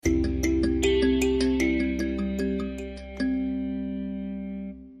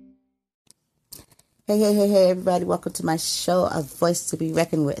Hey, everybody. Welcome to my show, A Voice to Be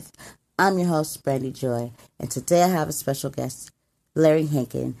Reckoned With. I'm your host, Brandy Joy, and today I have a special guest, Larry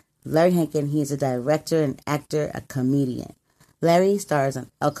Hankin. Larry Hankin, he is a director, an actor, a comedian. Larry stars on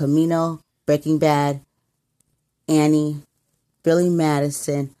El Camino, Breaking Bad, Annie, Billy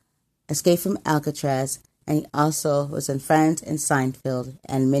Madison, Escape from Alcatraz, and he also was in Friends and Seinfeld,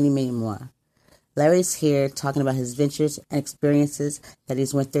 and many, many more. Larry's here talking about his ventures and experiences that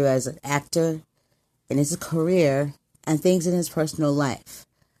he's went through as an actor, in his career, and things in his personal life.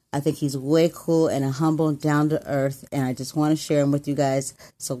 I think he's way cool and a humble, down-to-earth, and I just want to share him with you guys.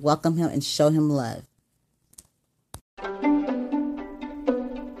 So welcome him and show him love.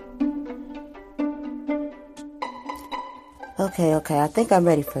 Okay, I think I'm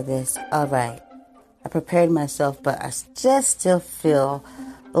ready for this. All right. I prepared myself, but I just still feel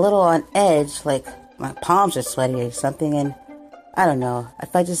a little on edge, like my palms are sweaty or something, and I don't know.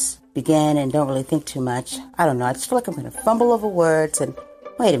 If I just begin and don't really think too much, I don't know. I just feel like I'm going to fumble over words and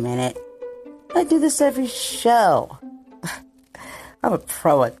wait a minute. I do this every show. I'm a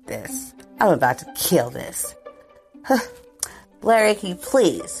pro at this. I'm about to kill this. Larry, can you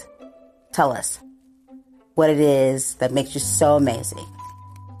please tell us what it is that makes you so amazing?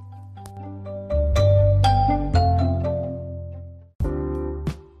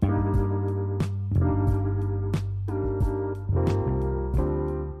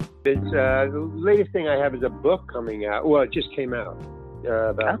 The latest thing I have is a book coming out. Well, it just came out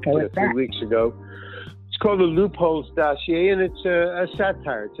about 3 weeks ago. It's called The Loopholes Dossier, and it's a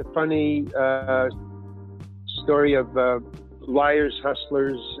satire. It's a funny story of liars,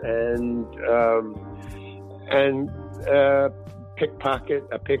 hustlers, and a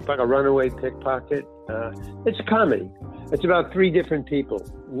runaway pickpocket. It's a comedy. It's about 3 different people.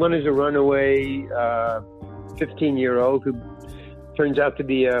 One is a runaway 15-year-old who turns out to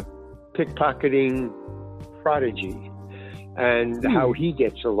be a pickpocketing prodigy, and how he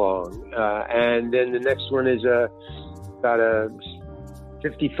gets along. And then the next one is about a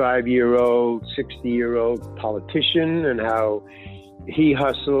 55-year-old, 60-year-old politician, and how he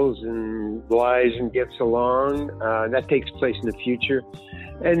hustles and lies and gets along. That takes place in the future.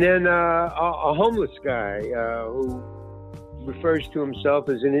 And then a homeless guy who refers to himself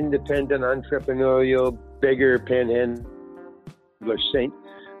as an independent, entrepreneurial, beggar, panhandler saint,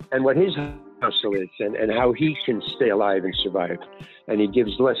 and what his hustle is, and how he can stay alive and survive. And he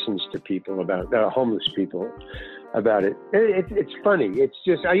gives lessons to people about homeless people about it. It's funny. It's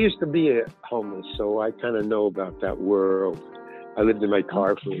just, I used to be homeless, so I kind of know about that world. I lived in my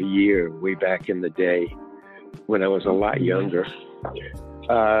car for a year way back in the day when I was a lot younger.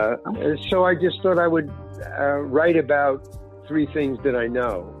 So I just thought I would write about 3 things that I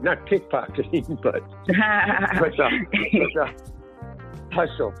know. Not pickpocketing, but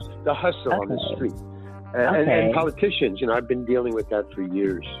the hustle on the street. And politicians, I've been dealing with that for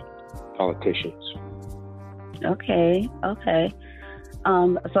years. Politicians. Okay. So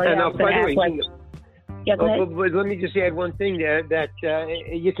by the way, go ahead. But let me just add one thing there, that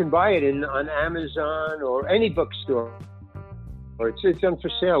you can buy it on Amazon or any bookstore. Or it's on for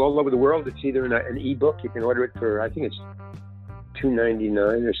sale all over the world. It's either an ebook. You can order it for, I think it's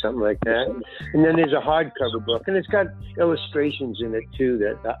 $2.99 or something like that. And then there's a hardcover book, and it's got illustrations in it too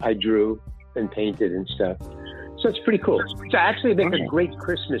that I drew and painted and stuff. So it's pretty cool. So actually make a great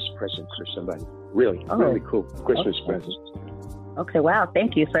Christmas present for somebody. Really cool Christmas present. Okay, wow,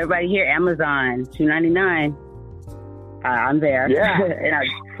 thank you. So everybody here, Amazon, $2.99. I'm there. Yeah. and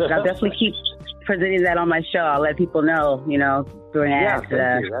I'll definitely keep presenting that on my show. I'll let people know, during ads.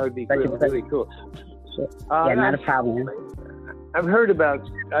 Yeah, thank you. That would be really cool. Yeah, not a problem. I've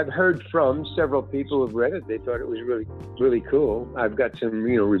heard from several people who've read it. They thought it was really, really cool. I've got some,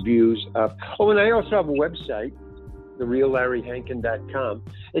 reviews up. Oh, and I also have a website, thereallarryhankin.com.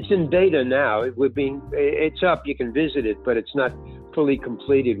 It's in beta now. It's up. You can visit it, but it's not fully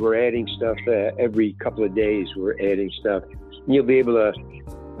completed. We're adding stuff every couple of days. We're adding stuff. And you'll be able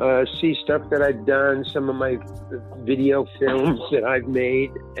to see stuff that I've done, some of my video films that I've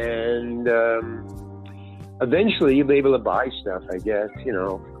made, and eventually you'll be able to buy stuff, I guess.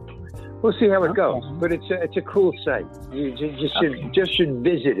 We'll see how it goes. But it's a cool site. You just should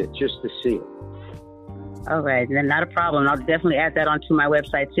visit it just to see it. All right, then not a problem. I'll definitely add that onto my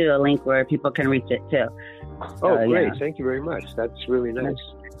website too, a link where people can reach it too. Oh, great! Thank you very much. That's really nice.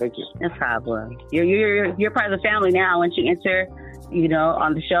 Thank you. No problem. You're part of the family now. Once you enter,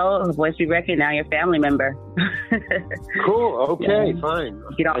 on the show, The Voice Be Reckoned, now you're a family member. Cool. Okay, fine.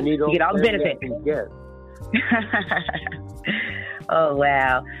 You get all the benefits. Oh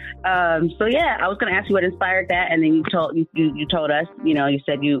wow. So yeah, I was going to ask you what inspired that, and then you told us. You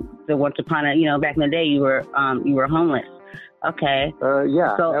said once upon a back in the day you were homeless. Okay.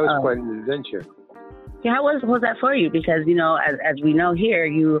 Yeah, so, that was quite an adventure. Yeah, how was that for you? Because as we know here,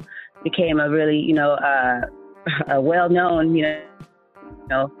 you became a really a well-known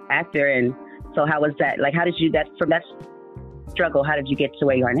actor, and so how was that? Like, how did you from that struggle? How did you get to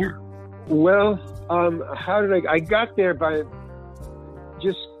where you are now? Well, how did I got there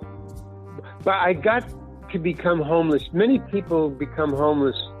I got to become homeless. Many people become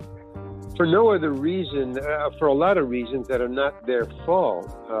homeless for no other reason, for a lot of reasons that are not their fault.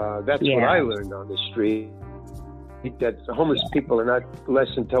 That's what I learned on the street, that homeless people are not less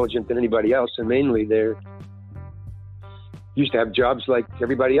intelligent than anybody else, and mainly they're used to have jobs like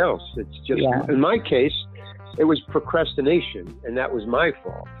everybody else. It's just, in my case, it was procrastination, and that was my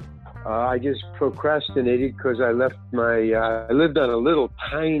fault. I just procrastinated because I left I lived on a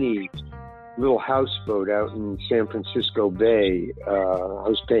tiny little houseboat out in San Francisco Bay. I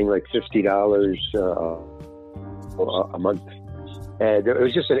was paying like $50 a month. And it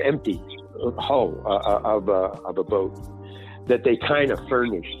was just an empty hull of a boat that they kind of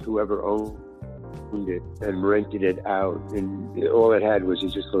furnished whoever owned it and rented it out. And all it had was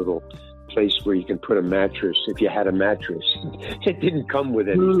just a little place where you can put a mattress if you had a mattress. It didn't come with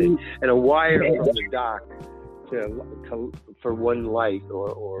anything. And a wire from the dock for one light,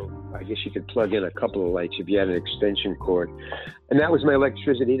 or I guess you could plug in a couple of lights if you had an extension cord. And that was my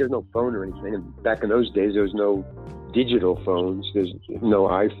electricity. There's no phone or anything. And back in those days, there was no digital phones. There's no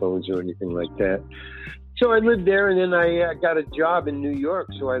iPhones or anything like that. So I lived there, and then I got a job in New York.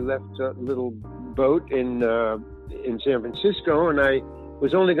 So I left a little boat in San Francisco, and I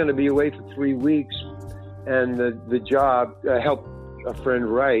was only going to be away for 3 weeks. And the job helped a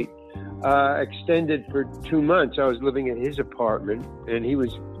friend write. Extended for 2 months. I was living in his apartment, and he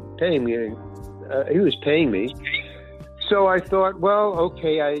was paying me. So I thought, well,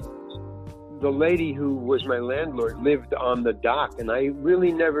 okay. The lady who was my landlord lived on the dock, and I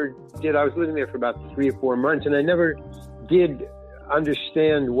really never did. I was living there for about 3 or 4 months, and I never did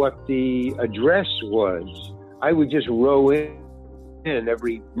understand what the address was. I would just row in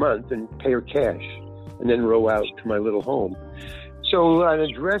every month and pay her cash, and then row out to my little home. So an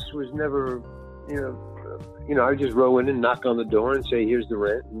address was never, I would just row in and knock on the door and say, here's the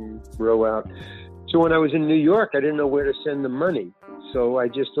rent, and row out. So when I was in New York, I didn't know where to send the money. So I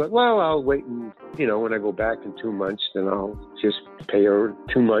just thought, well, I'll wait and, when I go back in 2 months, then I'll just pay her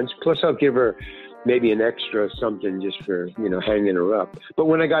 2 months. Plus I'll give her maybe an extra something just for, hanging her up. But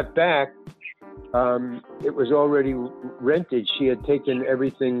when I got back, it was already rented. She had taken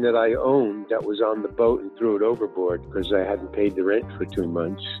everything that I owned that was on the boat and threw it overboard because I hadn't paid the rent for 2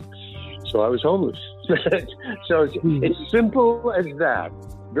 months. So I was homeless. So it's simple as that.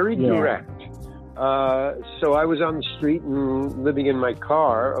 Very direct. So I was on the street and living in my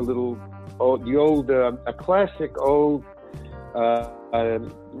car, a classic old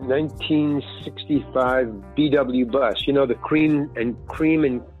 1965 VW bus. The cream and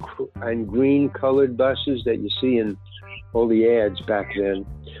green colored buses that you see in all the ads back then.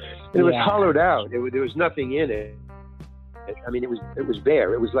 And it was hollowed out. There was nothing in it. I mean, it was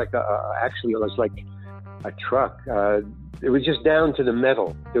bare. It was like actually it was like a truck. It was just down to the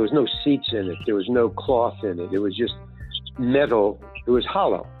metal. There was no seats in it. There was no cloth in it. It was just metal. It was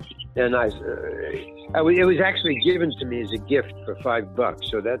hollow. And it was actually given to me as a gift for $5.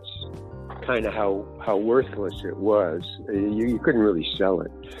 So that's kind of how worthless it was. You couldn't really sell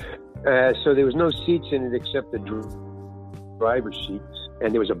it. So there was no seats in it except the driver's seat.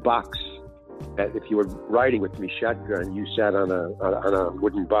 And there was a box that if you were riding with me shotgun, you sat on a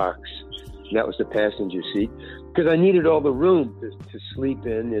wooden box. And that was the passenger seat. Because I needed all the room to sleep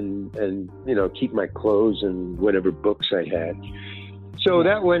in and keep my clothes and whatever books I had. So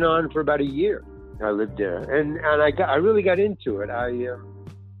that went on for about a year. I lived there, and I really got into it. I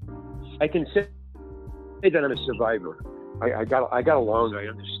can say that I'm a survivor. I got along. I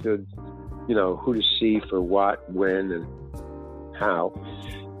understood, who to see for what, when, and how.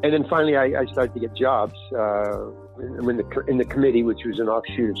 And then finally, I started to get jobs in the committee, which was an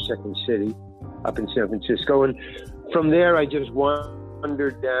offshoot of Second City, up in San Francisco. And from there, I just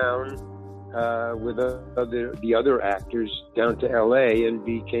wandered down with the other actors down to L.A. and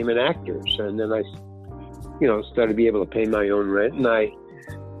became an actor. So, and then I, started to be able to pay my own rent, and I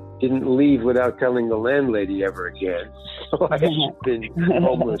didn't leave without telling the landlady ever again. So I've been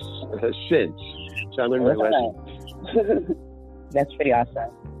homeless since. So I learned my lesson. That's pretty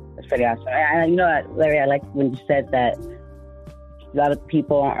awesome. That's pretty awesome. Larry, I like when you said that a lot of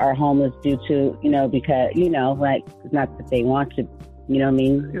people are homeless due to, because, like, not that they want to, you know what I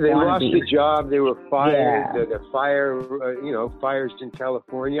mean? They lost the job. They were fired. Yeah. The fire, fires in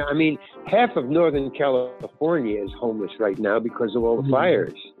California. I mean, half of Northern California is homeless right now because of all the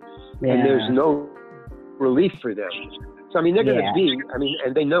fires. Yeah. And there's no relief for them. So, I mean, they're going to be,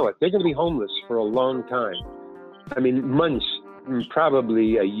 and they know it. They're going to be homeless for a long time. I mean, months,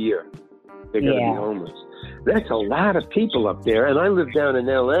 probably a year. They're going to be homeless. That's a lot of people up there. And I live down in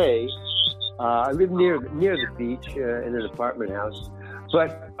L.A. I live near the beach in an apartment house.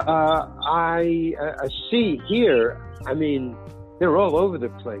 But I see here, I mean, they're all over the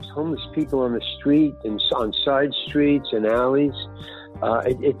place. Homeless people on the street and on side streets and alleys.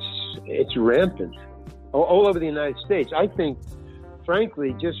 It's rampant all over the United States. I think,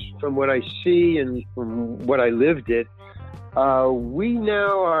 frankly, just from what I see and from what I lived it, we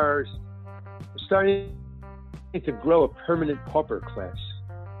now are starting to grow a permanent pauper class.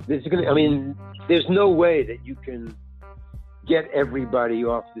 There's no way that you can get everybody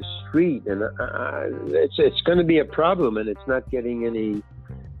off the street, and it's going to be a problem, and it's not getting any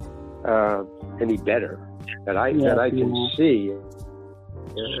better that I can see.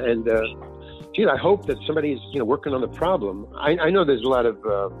 And I hope that somebody's working on the problem. I know there's a lot of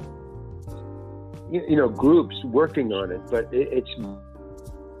groups working on it, but it's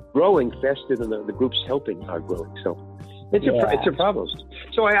growing faster than the groups helping are growing. So it's a problem.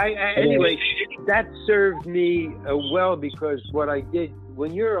 So anyway, that served me well, because what I did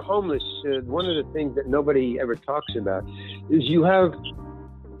when you're homeless, one of the things that nobody ever talks about is you have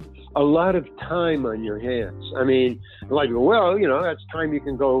a lot of time on your hands. I mean, like, well, that's time you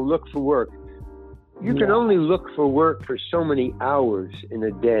can go look for work. You can only look for work for so many hours in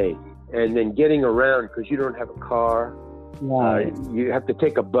a day, and then getting around because you don't have a car. You have to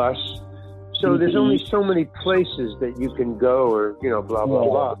take a bus. So there's only so many places that you can go, or, blah, blah,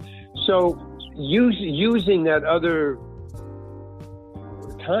 blah. So using that other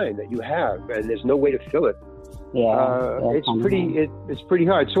time that you have, and there's no way to fill it, it's pretty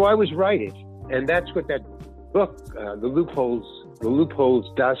hard. So I was writing, and that's what that book, The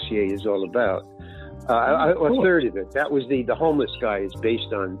Loopholes Dossier, is all about. A third of it. That was the homeless guy is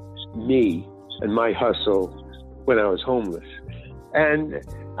based on me and my hustle when I was homeless. And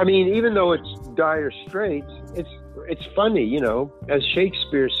I mean, even though it's dire straits, it's funny, as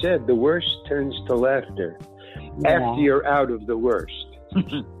Shakespeare said, the worst turns to laughter after you're out of the worst.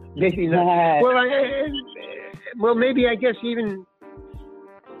 Maybe not. Well, maybe I guess even.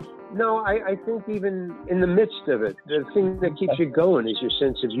 No, I think even in the midst of it, the thing that keeps you going is your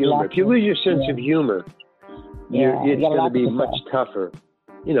sense of humor. If you lose your sense of humor, it's going to be much tougher.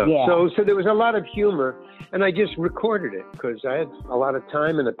 So there was a lot of humor, and I just recorded it because I had a lot of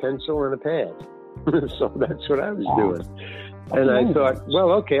time and a pencil and a pad. So that's what I was doing. And I thought,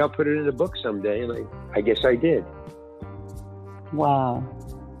 well, okay, I'll put it in a book someday, and I guess I did. Wow.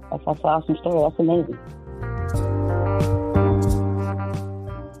 That's an awesome story. That's amazing.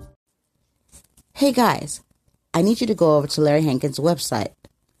 Hey guys, I need you to go over to Larry Hankin's website,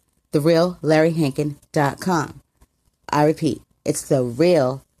 thereallarryhankin.com. I repeat, it's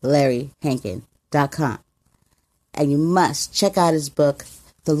thereallarryhankin.com. And you must check out his book,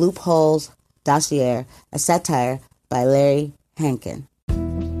 The Loopholes Dossier, a satire by Larry Hankin.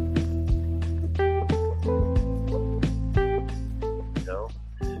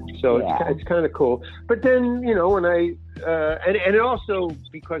 So it's kind of cool. But then, when I, and also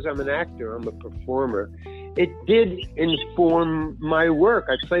because I'm an actor, I'm a performer, it did inform my work.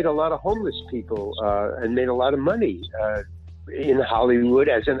 I played a lot of homeless people and made a lot of money in Hollywood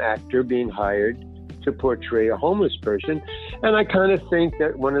as an actor being hired to portray a homeless person. And I kind of think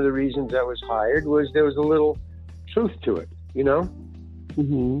that one of the reasons I was hired was there was a little truth to it,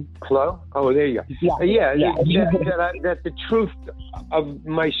 Mm-hmm. Hello? Oh, there you go. That the truth of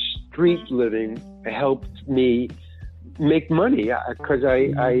my street living helped me make money because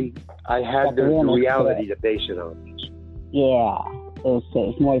I had the reality to base it on. Yeah,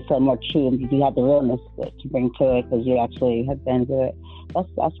 it's more true. You have the realness to bring to it because you actually have been to it.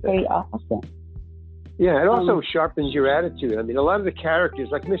 That's pretty awesome. Yeah, it also sharpens your attitude. I mean, a lot of the characters,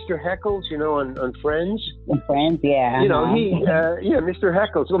 like Mr. Heckles, on Friends. Friends, yeah. Mr.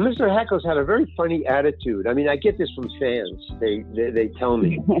 Heckles. Well, Mr. Heckles had a very funny attitude. I mean, I get this from fans. They tell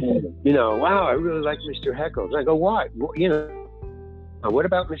me, wow, I really like Mr. Heckles. I go, why? Well, what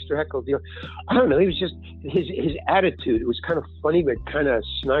about Mr. Heckles? I don't know. He was just his attitude. It was kind of funny, but kind of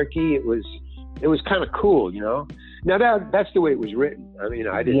snarky. It was kind of cool, Now that's the way it was written. I mean,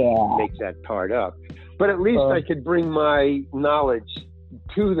 I didn't make that part up. But at least I could bring my knowledge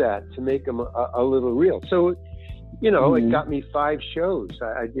to that to make them a little real. So you know, it got me 5 shows.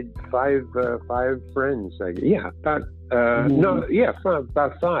 I did 5 Friends.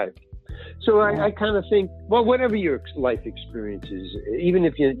 About 5. So I kind of think, well, whatever your life experience is, even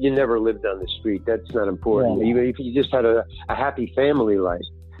if you never lived on the street, that's not important. Yeah. Even if you just had a happy family life,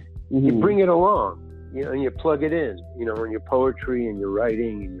 you bring it along, you know, and you plug it in, you know, in your poetry and your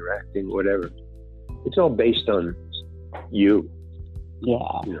writing and your acting, whatever. It's all based on you. Yeah,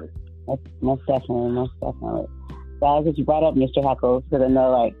 you know. Most definitely. So I was just brought up Mr. Heckles because I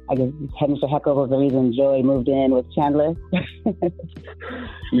know, like, I guess Mr. Heckles was the reason Joey moved in with Chandler.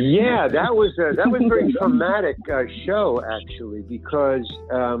 Yeah, that was a very traumatic show, actually, because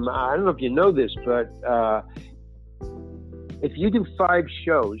I don't know if you know this, but if you do 5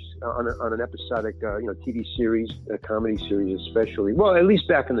 shows on an episodic, TV series, a comedy series especially, well, at least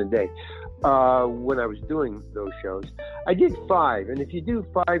back in the day, when I was doing those shows, I did 5. And if you do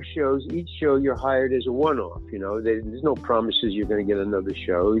 5 shows, each show you're hired as a one-off. You know, there's no promises you're going to get another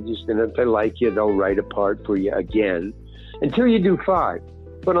show. You just, and if they like you, they'll write a part for you again until you do 5.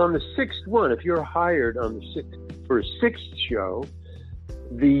 But on the 6th one, if you're hired on the 6th for a 6th show,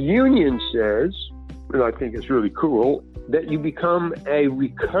 the union says, and I think it's really cool, that you become a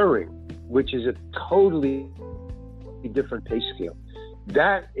recurring, which is a totally different pay scale.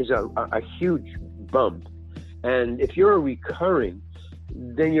 That is a huge bump. And if you're a recurring,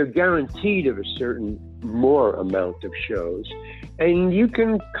 then you're guaranteed of a certain more amount of shows. And you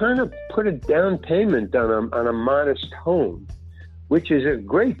can kind of put a down payment on a modest home, which is a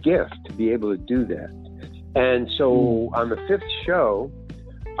great gift to be able to do that. And so on the 5th show,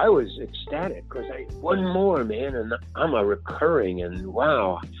 I was ecstatic because one more, man, and I'm a recurring, and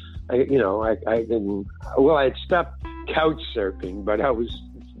wow, I had stopped couch surfing, but I was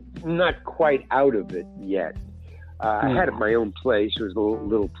not quite out of it yet. I had my own place. It was a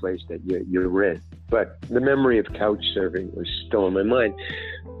little place that you rent, but the memory of couch surfing was still in my mind.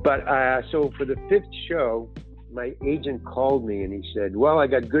 But so for the 5th show, my agent called me and he said, well, I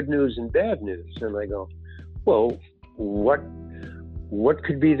got good news and bad news. And I go, well, what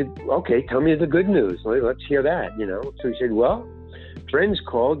could be okay, tell me the good news. Let's hear that, you know. So he said, well, Friends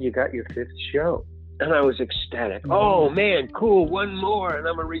called, you got your 5th show. And I was ecstatic. Oh, man, cool, one more, and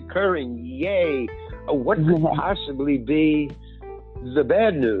I'm a recurring, yay. What could possibly be the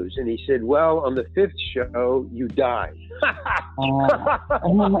bad news? And he said, well, on the 5th show, you died. Oh,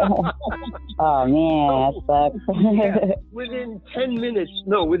 man, that sucks. Yeah, within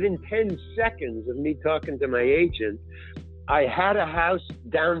 10 seconds of me talking to my agent, I had a house,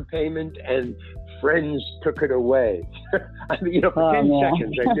 down payment, and Friends took it away. I mean, for 10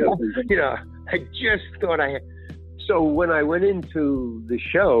 seconds, I knew. I just thought I had. So when I went into the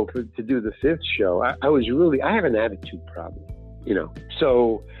show to do the 5th show, I have an attitude problem,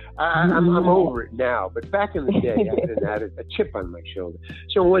 So I'm over it now. But back in the day, I had a chip on my shoulder.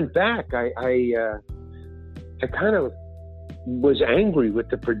 So I went back. I kind of was angry with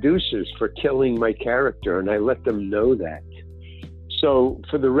the producers for killing my character, and I let them know that. So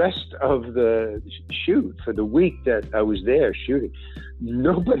for the rest of the shoot, for the week that I was there shooting,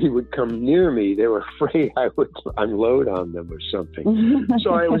 nobody would come near me. They were afraid I would unload on them or something.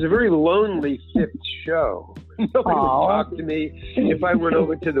 So it was a very lonely 5th show. Nobody would talk to me. If I went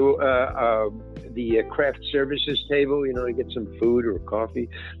over to the craft services table, to get some food or coffee,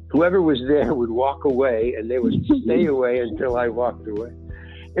 whoever was there would walk away, and they would stay away until I walked away.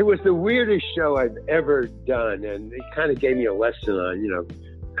 It was the weirdest show I've ever done, and it kind of gave me a lesson on,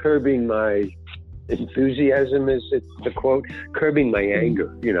 curbing my enthusiasm, is it the quote? Curbing my anger,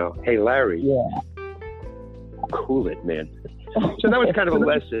 Hey, Larry, cool it, man. So that was kind of a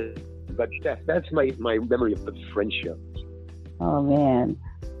lesson, but that's my memory of the Friends show. Oh, man.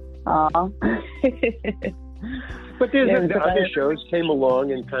 But the other shows came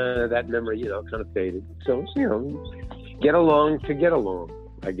along, and kind of that memory, kind of faded. So, get along to get along,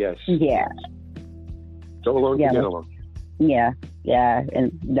 I guess. Yeah. Go along to get along. Yeah,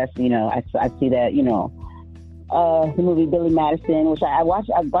 and that's I see that the movie Billy Madison, which I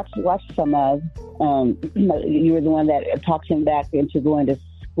watched some of. You were the one that talked him back into going to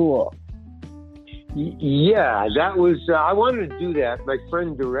school. Yeah, that was I wanted to do that. My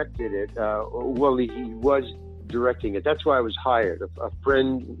friend directed it. He was directing it. That's why I was hired. A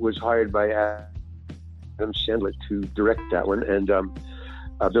friend was hired by Adam Sandler to direct that one, and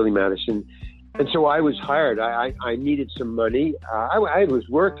Billy Madison. And so I was hired. I needed some money. I was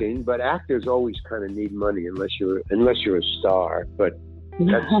working, but actors always kind of need money unless you're a star. But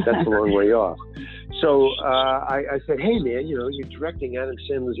that's a long way off. So I said, hey man, you're directing Adam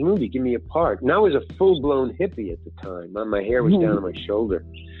Sandler's movie. Give me a part. And I was a full-blown hippie at the time. My hair was down on my shoulder,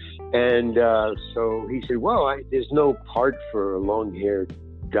 And so he said, well, there's no part for a long-haired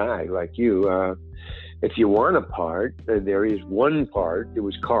guy like you. If you want a part, there is one part. It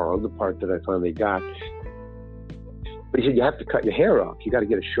was Carl, the part that I finally got. But he said, you have to cut your hair off. You got to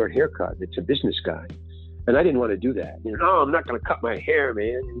get a short haircut. It's a business guy. And I didn't want to do that. You know, no, I'm not going to cut my hair,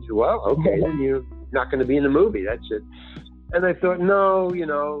 man. And he said, well, okay, then you're not going to be in the movie. That's it. And I thought, no, you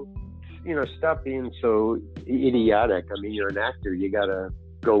know, stop being so idiotic. I mean, you're an actor. You got to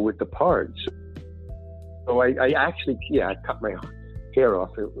go with the parts. So I actually, I cut my hair off.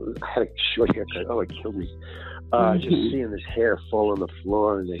 I had a short haircut. Oh, it killed me. Just seeing this hair fall on the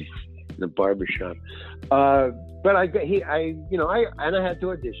floor in the barbershop. But I had to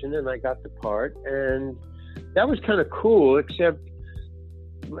audition, and I got the part, and that was kind of cool. Except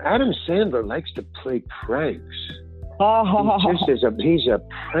Adam Sandler likes to play pranks. He's a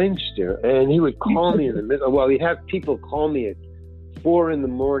prankster, and he would call me in the middle. Well, he'd have people call me at 4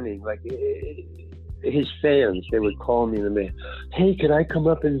 a.m, like his fans. They would call me in the middle. Hey, could I come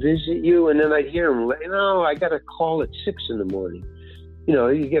up and visit you? And then I'd hear him. No, I got a call at 6 a.m. You know,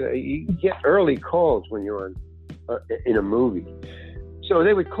 you get early calls when you're on in a movie. So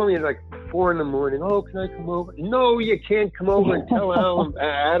they would call me at like 4 a.m. Oh, can I come over? No, you can't come over, and tell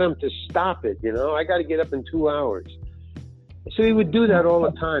Adam to stop it. You know, I got to get up in 2 hours. So he would do that all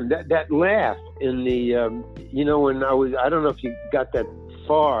the time. That laugh in the, when I don't know if you got that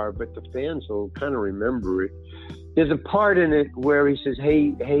far, but the fans will kind of remember it. There's a part in it where he says,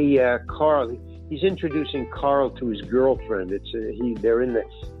 hey, Carl. He's introducing Carl to his girlfriend. They're in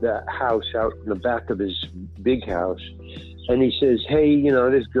the house out in the back of his big house. And he says, hey,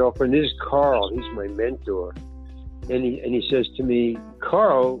 this girlfriend, this is Carl. He's my mentor. And he says to me,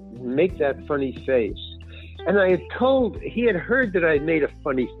 Carl, make that funny face. And he had heard that I made a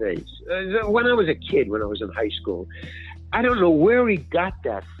funny face. When I was a kid, when I was in high school. I don't know where he got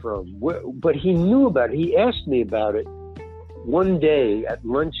that from, but he knew about it. He asked me about it one day at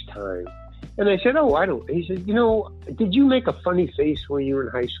lunchtime. And I said, oh, I don't. He said, did you make a funny face when you were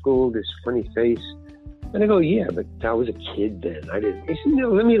in high school, this funny face? And I go, yeah, but I was a kid then. I didn't. He said, no,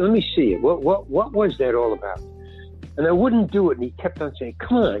 let me see it. What was that all about? And I wouldn't do it. And he kept on saying,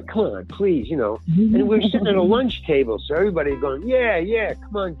 come on, please, And we were sitting at a lunch table, so everybody going, yeah,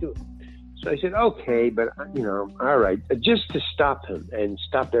 come on, do it. So I said, okay, but, all right, just to stop him and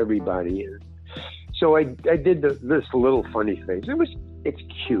stop everybody. So I did this little funny face. It's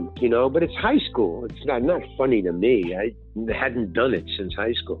cute, but it's high school. It's not funny to me. I hadn't done it since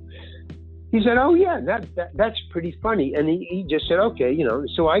high school. He said, oh, yeah, that's pretty funny. And he just said, okay,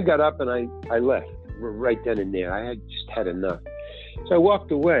 So I got up and I left right then and there. I had just had enough. So I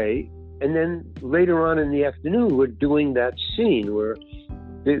walked away. And then later on in the afternoon, we're doing that scene where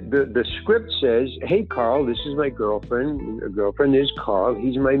the script says, hey, Carl, this is my girlfriend. Her girlfriend is Carl.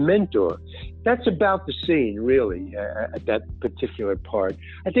 He's my mentor. That's about the scene, really, at that particular part.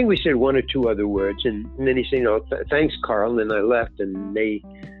 I think we said one or two other words, and then he said, thanks, Carl. And then I left, and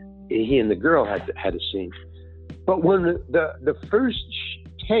he and the girl had a scene. But when the first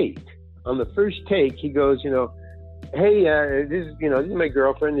take, on the first take, he goes, hey, this is my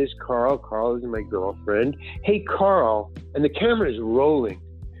girlfriend. This is Carl. Carl is my girlfriend. Hey, Carl, and the camera is rolling.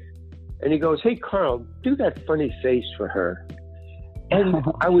 And he goes, hey, Carl, do that funny face for her. And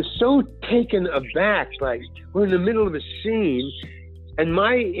I was so taken aback, like we're in the middle of a scene, and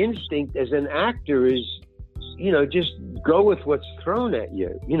my instinct as an actor is, just go with what's thrown at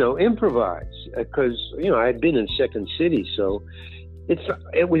you, improvise. Because, I had been in Second City, so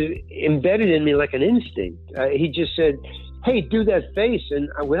it was embedded in me like an instinct. He just said, hey, do that face. And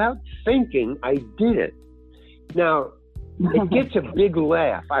without thinking, I did it. Now, it gets a big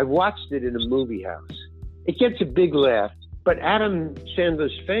laugh. I watched it in a movie house. It gets a big laugh. But Adam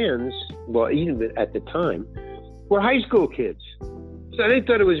Sandler's fans, well, even at the time, were high school kids. So they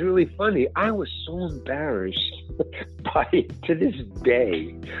thought it was really funny. I was so embarrassed by it to this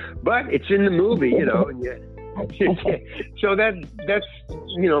day. But it's in the movie, and so that's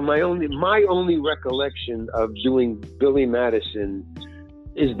my only recollection of doing Billy Madison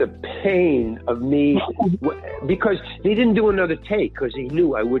is the pain of me, because they didn't do another take because he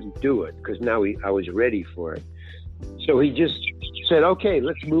knew I wouldn't do it, because now I was ready for it. So he just said, okay,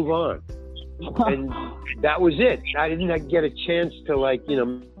 let's move on. And that was it. I didn't get a chance to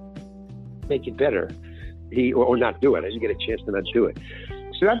make it better. Or not do it. I didn't get a chance to not do it.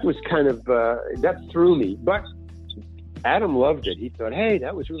 So that was kind of, that threw me. But Adam loved it. He thought, hey,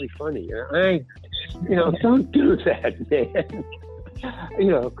 that was really funny. Don't do that, man.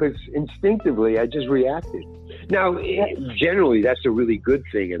 Because instinctively I just reacted. Now, generally, that's a really good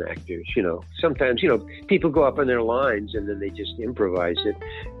thing in actors. Sometimes people go up on their lines and then they just improvise it,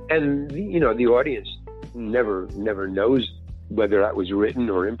 and the audience never knows whether that was written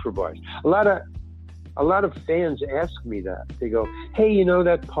or improvised. A lot of fans ask me that. They go, "Hey,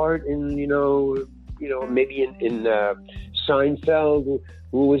 that part in maybe in Seinfeld,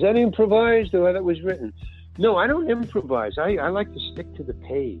 was that improvised or that was written?" No, I don't improvise. I like to stick to the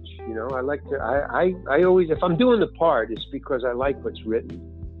page. I always, if I'm doing the part, it's because I like what's written.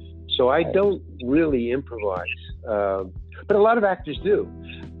 So I don't really improvise. But a lot of actors do.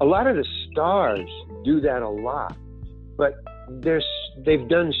 A lot of the stars do that a lot. But they've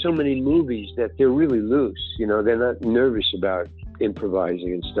done so many movies that they're really loose. They're not nervous about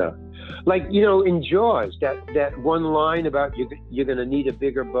improvising and stuff. Like, in Jaws, that one line about you're going to need a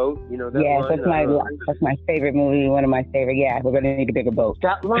bigger boat, that line? That's my favorite movie, one of my favorite. Yeah, we're going to need a bigger boat.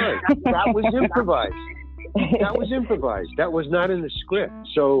 That line, that was improvised. That was improvised. That was not in the script.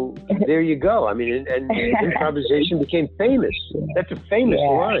 So there you go. I mean, and improvisation became famous. That's a famous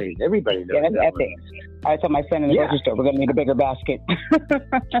line. Everybody knows that's that epic. I told my friend in the grocery store, we're going to need a bigger basket.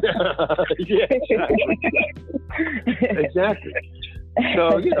 Exactly.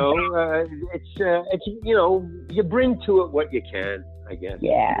 So, it's you bring to it what you can, I guess.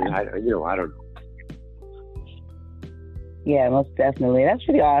 Yeah. I don't know. Yeah, most definitely. That's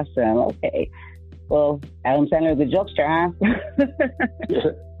pretty awesome. Okay. Well, Adam Sandler is a jokester, huh?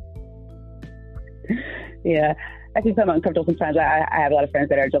 Yeah. I think I'm uncomfortable sometimes. I have a lot of friends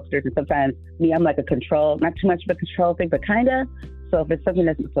that are jokesters, and sometimes I'm like a control, not too much of a control thing, but kind of. So if it's something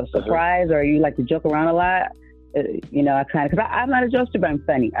that's a surprise or you like to joke around a lot, I kind of, because I'm not a jokester, but I'm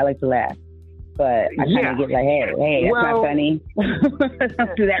funny. I like to laugh. But I kind of get like, hey, that's not funny.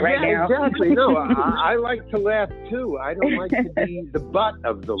 Don't do that right now. Exactly. No, I like to laugh too. I don't like to be the butt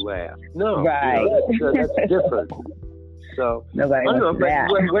of the laugh. No. Right. That's different. So, nobody I don't know,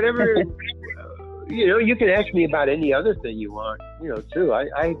 but whatever, you can ask me about any other thing you want, too.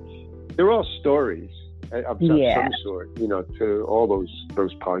 They're all stories of some sort, to all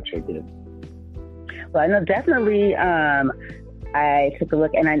those parts I did. Well, I know definitely I took a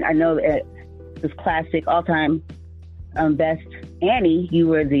look, and I know that this classic all-time best Annie, you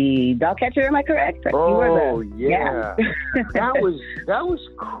were the dog catcher, am I correct? Oh, yeah. that was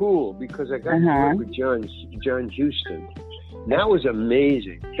cool because I got to work with John Huston. That was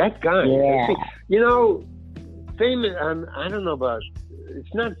amazing. That guy. Famous, I don't know about,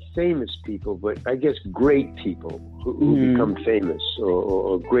 it's not famous people, but I guess great people who become famous,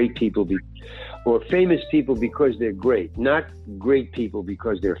 or great people, or famous people because they're great, not great people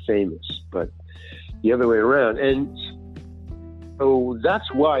because they're famous, but the other way around. And so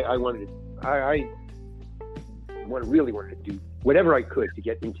that's why I really wanted to do whatever I could to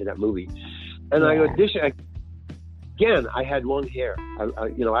get into that movie. And I auditioned. Again, I had long hair. I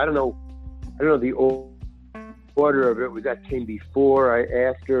don't know the order of it. That came before,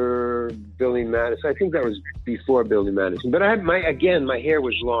 after Billy Madison. I think that was before Billy Madison. But I had my hair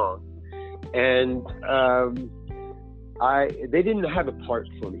was long, and they didn't have a part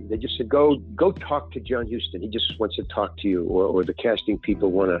for me. They just said, go talk to John Huston. He just wants to talk to you, or the casting people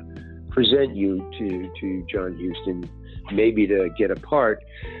want to present you to John Huston, maybe to get a part.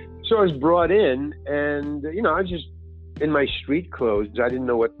 So I was brought in, and I was just in my street clothes. I didn't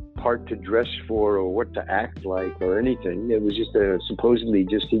know what part to dress for or what to act like or anything. It was just supposedly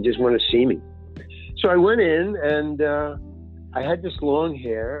he just wanted to see me. So I went in, and I had this long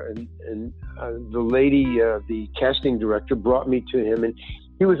hair, and the lady, the casting director, brought me to him, and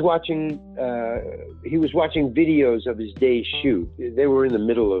he was watching videos of his day's shoot. They were in the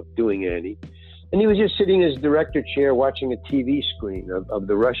middle of doing Annie, and he was just sitting in his director chair watching a TV screen of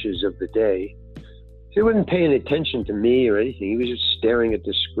the rushes of the day. So he wasn't paying attention to me or anything. He was just staring at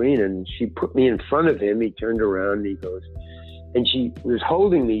the screen, and she put me in front of him. He turned around, and he goes, and she was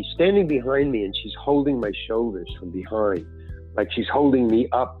holding me, standing behind me, and she's holding my shoulders from behind, like she's holding me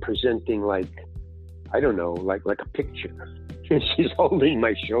up, presenting like, I don't know, like a picture. And she's holding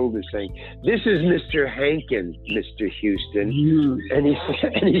my shoulders, saying, "This is Mr. Hankin, Mr. Huston." And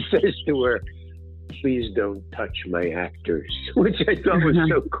he says to her, "Please don't touch my actors," which I thought was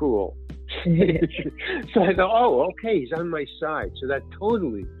so cool. So I thought, oh, okay, he's on my side. So that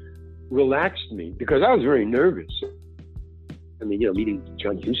totally relaxed me, because I was very nervous. I mean, meeting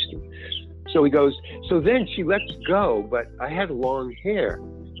John Huston. So he goes, so then she lets go, but I had long hair.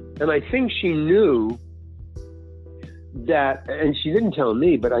 And I think she knew that, and she didn't tell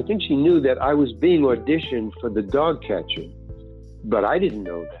me, but I think she knew that I was being auditioned for the dog catcher. But I didn't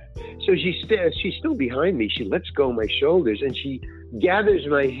know that. So she's still behind me. She lets go my shoulders, and she gathers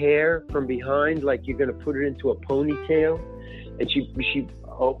my hair from behind like you're going to put it into a ponytail, and she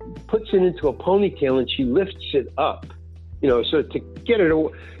puts it into a ponytail and she lifts it up, so to get it,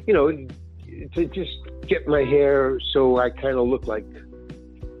 to just get my hair so I kind of look like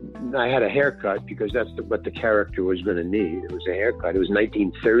I had a haircut, because that's what the character was going to need. It was a haircut. It was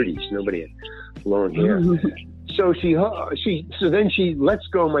 1930s. Nobody had long hair. So so then she lets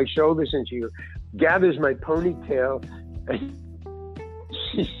go of my shoulders and she gathers my ponytail and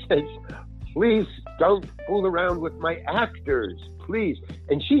she says, "Please don't fool around with my actors, please."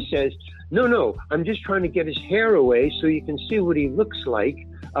 And she says, no, I'm just trying to get his hair away so you can see what he looks like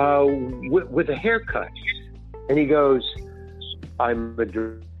with a haircut. And he goes, "I'm a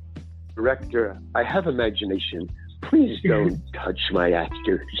director. I have imagination. Please don't touch my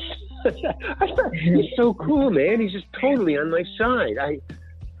actors." I thought, he's so cool, man. He's just totally on my side.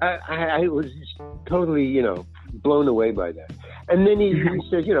 I was just totally, blown away by that. And then he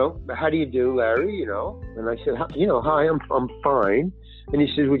said, "How do you do, Larry?" And I said, "Hi, I'm fine." And he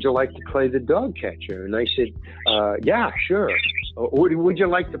said, "Would you like to play the dog catcher?" And I said, "Yeah, sure." Or would you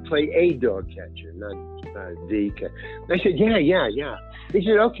like to play a dog catcher, not the catcher? I said, yeah. He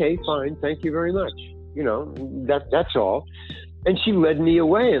said, "Okay, fine. Thank you very much." That's all. And she led me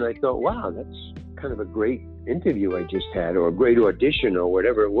away, and I thought, wow, that's kind of a great interview I just had, or a great audition, or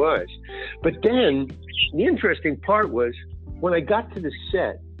whatever it was. But then the interesting part was, when I got to the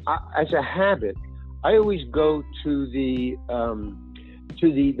set, as a habit, I always go to the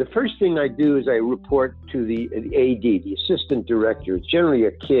first thing I do is I report to the AD, the assistant director. It's generally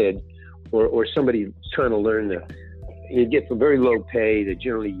a kid or somebody trying to learn you get some very low pay. They're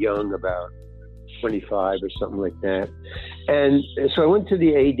generally young, about 25 or something like that. And so I went to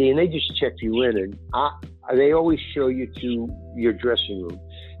the AD, and they just check you in, and they always show you to your dressing room.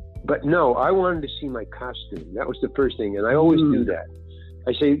 But no, I wanted to see my costume. That was the first thing, and I always do that.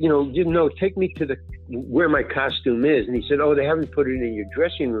 I say, take me to where my costume is. And he said, "Oh, they haven't put it in your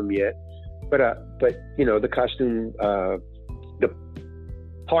dressing room yet, but the costume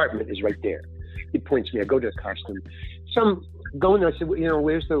department is right there." He points me. I go to the costume. I said,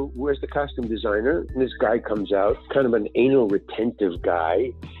 "Where's the costume designer?" And this guy comes out, kind of an anal retentive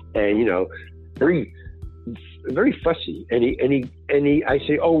guy, and very, very fussy. And I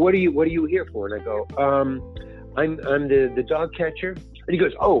say, "Oh, what are you here for?" And I go, I'm the dog catcher." And he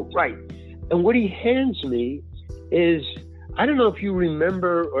goes, "Oh, right." And what he hands me is, I don't know if you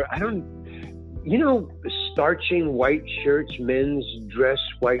remember, or starching white shirts, men's dress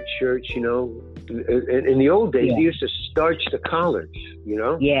white shirts, in the old days, they used to starch the collars,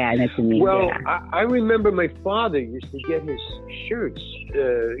 Yeah, that's what I mean. Well, yeah. I remember my father used to get his shirts,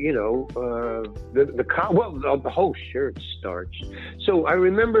 the whole shirt starched. So I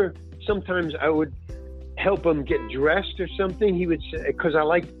remember sometimes I would help him get dressed or something. He would say, because I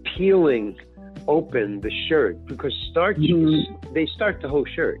like peeling open the shirt, because they start the whole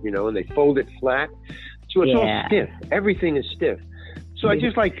shirt, and they fold it flat, so it's all stiff. Everything is stiff. So I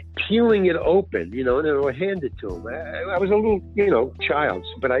just like peeling it open, and then I would hand it to him. I was a little, child,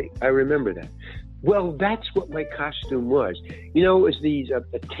 but I remember that. Well, that's what my costume was. It was these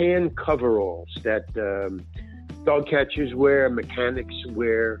tan coveralls that dog catchers wear, mechanics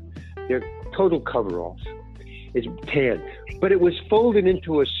wear. They're total coveralls. It's tan, but it was folded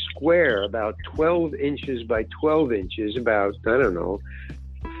into a square about 12 inches by 12 inches, about,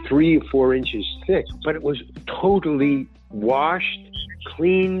 3 or 4 inches thick, but it was totally washed,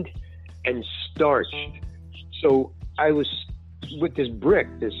 cleaned, and starched. So I was with this brick,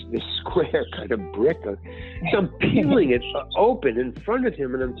 this square kind of brick. So I'm peeling it open in front of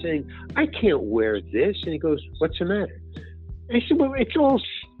him, and I'm saying, "I can't wear this." And he goes, "What's the matter?" I said, "Well, it's all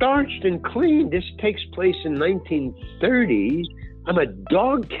starched and clean. This takes place in 1930. I'm a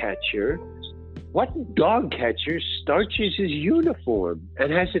dog catcher. What dog catcher starches his uniform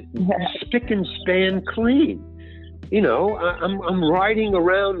and has it spick and span clean? I'm riding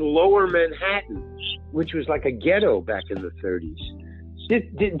around Lower Manhattan, which was like a ghetto back in the 30s.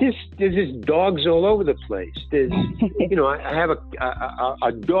 There's dogs all over the place. There's, I have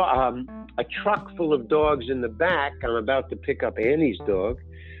a truck full of dogs in the back. I'm about to pick up Annie's dog.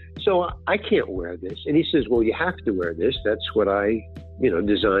 So I can't wear this." And he says, "Well, you have to wear this. That's what I,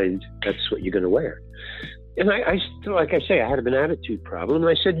 designed. That's what you're going to wear." And I still, like I say, I had an attitude problem. And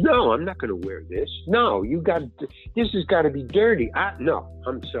I said, "No, I'm not going to wear this. No, this has got to be dirty." No,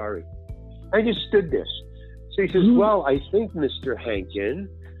 I'm sorry. I just stood there. So he says, "Well, I think, Mr. Hankin,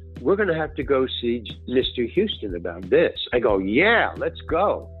 we're going to have to go see Mr. Huston about this." I go, "Yeah, let's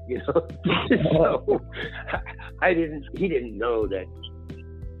go." So he didn't know that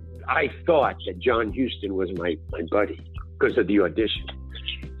I thought that John Huston was my buddy. because of the audition.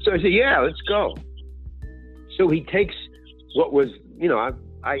 So I said, yeah, let's go. So he takes what was,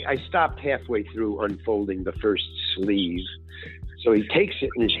 I stopped halfway through unfolding the first sleeve. So he takes it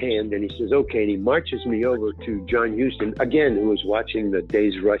in his hand and he says, okay, and he marches me over to John Huston, again, who was watching the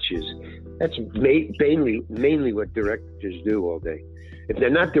day's rushes. That's mainly what directors do all day. If they're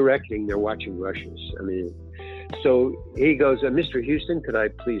not directing, they're watching rushes. I mean, so he goes, Mr. Huston, could I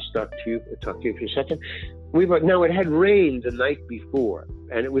please talk to you for a second? Now, it had rained the night before,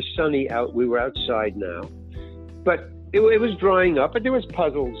 and it was sunny out. We were outside now. But it was drying up, but there was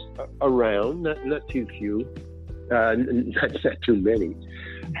puddles around, not too few, not too many,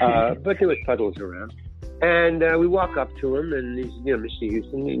 but there was puddles around. And we walk up to him, and he's, Mr.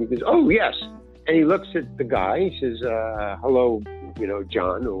 Huston, and he goes, oh, yes. And he looks at the guy. He says, hello,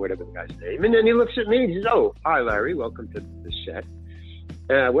 John, or whatever the guy's name. And then he looks at me and he says, oh, hi, Larry, welcome to the set.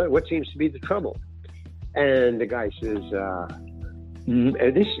 What seems to be the trouble? And the guy says,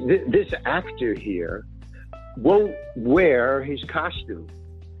 this actor here won't wear his costume.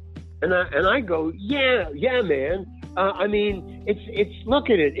 And I go, yeah, man. I mean, it's look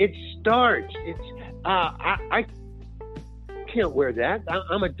at it. It starts. I can't wear that.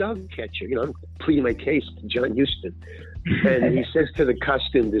 I'm a dog catcher. I'm pleading my case to John Huston. And he says to the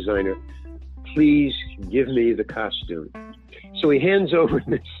costume designer, please give me the costume. So he hands over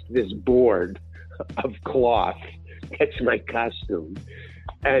this board of cloth. That's my costume.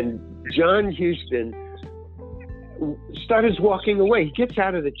 And John Huston starts walking away. He gets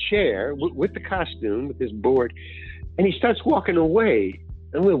out of the chair with the costume, with this board, and he starts walking away.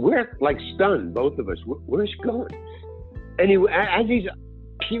 And we're like stunned, both of us. Where's he going? And as he's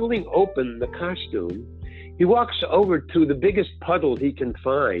peeling open the costume, he walks over to the biggest puddle he can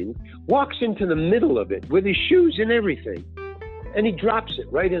find, walks into the middle of it with his shoes and everything, and he drops it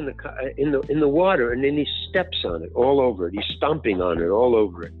right in the water, and then he steps on it all over it. He's stomping on it all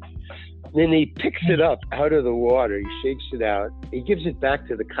over it. Then he picks it up out of the water. He shakes it out. He gives it back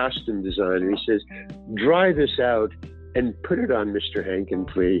to the costume designer. He says, dry this out and put it on Mr. Hankin,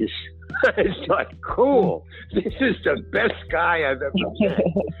 please. It's like, cool. This is the best guy I've ever met.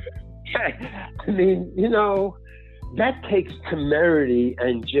 I mean, that takes temerity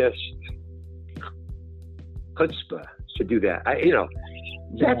and just chutzpah to do that.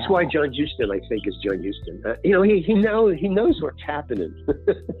 That's why John Huston, I think, is John Huston. He knows what's happening.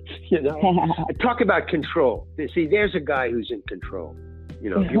 Talk about control. See, there's a guy who's in control.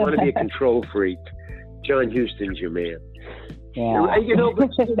 If you want to be a control freak, John Huston's your man. Yeah.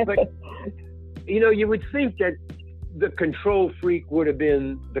 But you would think that the control freak would have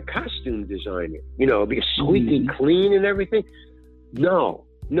been the costume designer, be squeaky clean and everything. No,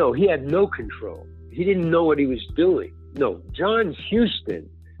 he had no control. He didn't know what he was doing. No, John Huston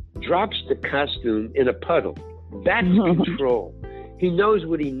drops the costume in a puddle. That's control. He knows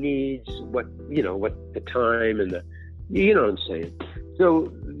what he needs, what the time and what I'm saying.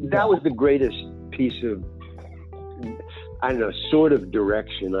 So that was the greatest piece of, sort of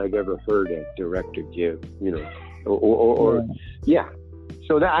direction I've ever heard a director give, or yeah.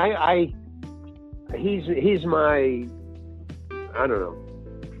 So that he's my, I don't know.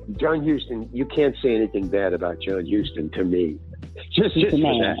 John Huston, you can't say anything bad about John Huston to me. Just for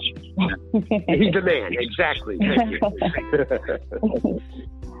that. He's the man, exactly.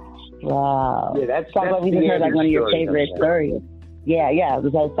 Wow. Yeah, that's like we just heard like one of your favorite stories. Yeah.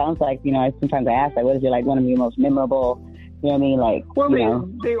 Because it sounds like, sometimes I ask, like, what is your, like, one of your most memorable, what I mean? Like, well,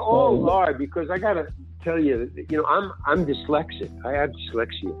 they all are, because I got to tell you, I'm dyslexic. I have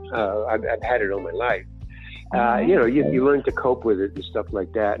dyslexia. I've had it all my life. You learn to cope with it and stuff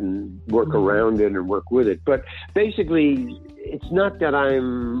like that and work around it and work with it. But basically, it's not that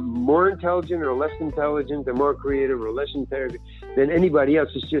I'm more intelligent or less intelligent or more creative or less intelligent than anybody else.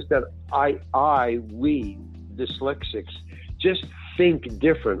 It's just that we dyslexics just think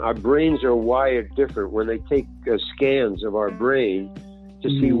different. Our brains are wired different. When they take scans of our brain to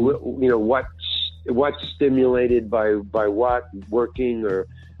see what's stimulated by what, working or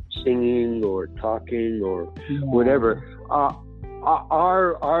singing or talking or whatever,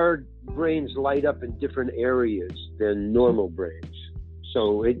 our brains light up in different areas than normal brains.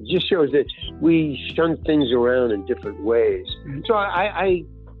 So it just shows that we shunt things around in different ways. So I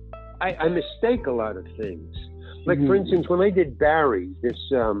mistake a lot of things. Like, for instance, when I did Barry, this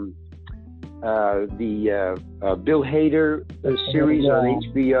the Bill Hader series on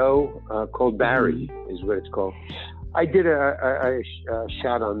HBO called Barry is what it's called. I did a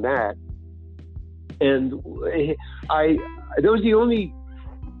shot on that, and that was the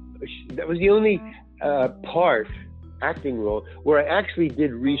only part, acting role, where I actually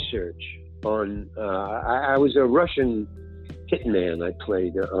did research on. I was a Russian hitman I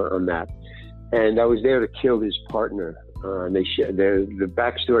played on that. And I was there to kill his partner. And the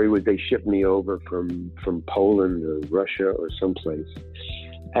backstory was they shipped me over from Poland or Russia or someplace,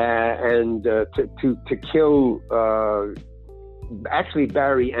 to kill actually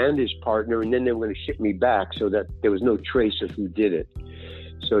Barry and his partner, and then they were going to ship me back so that there was no trace of who did it.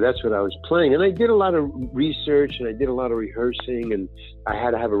 So that's what I was playing, and I did a lot of research and I did a lot of rehearsing, and I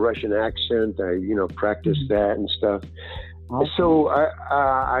had to have a Russian accent. I practiced that and stuff. Awesome. So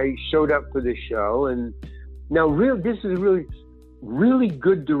I showed up for the show, and now this is really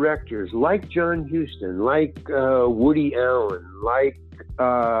good directors like John Huston, like Woody Allen, like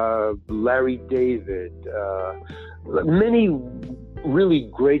Larry David, many really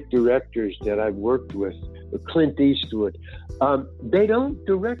great directors that I've worked with, Clint Eastwood. They don't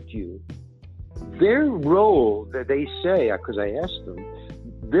direct you. Their role that they say, because I asked them,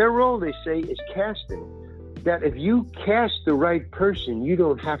 their role they say is casting. That if you cast the right person, you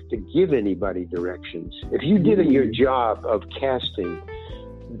don't have to give anybody directions. If you did your job of casting,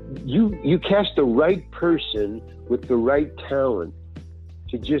 you cast the right person with the right talent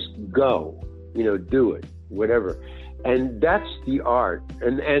to just go, do it, whatever. And that's the art.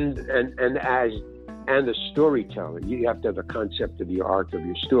 And the storytelling. You have to have a concept of the arc of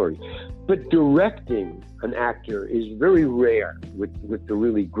your story. But directing an actor is very rare with the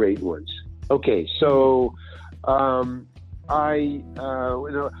really great ones. Okay, so I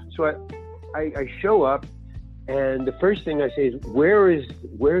show up, and the first thing I say is, where's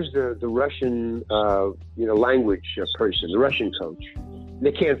the Russian language person, the Russian coach?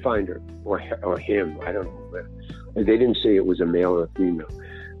 They can't find her or him. I don't know. They didn't say it was a male or a female.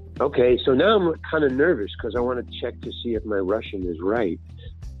 Okay, so now I'm kind of nervous because I want to check to see if my Russian is right.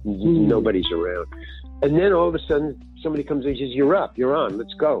 Nobody's around. And then all of a sudden, somebody comes in and says, "You're up, you're on,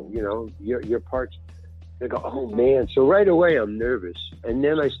 let's go." Your part's. I go, "Oh man!" So right away, I'm nervous, and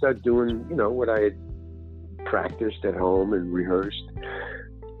then I start doing, what I had practiced at home and rehearsed.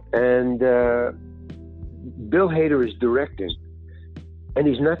 And Bill Hader is directing, and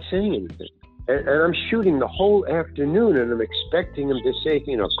he's not saying anything. And I'm shooting the whole afternoon, and I'm expecting him to say,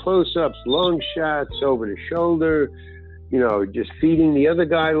 close-ups, long shots, over the shoulder, just feeding the other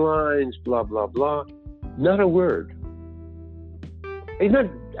guy lines, blah, blah, blah. Not a word. He's not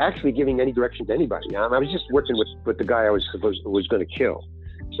actually giving any direction to anybody. I was just working with the guy I was going to kill.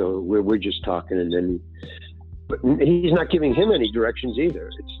 So we're just talking, and then, but he's not giving him any directions either.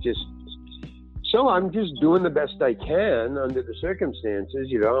 It's just, so I'm just doing the best I can under the circumstances.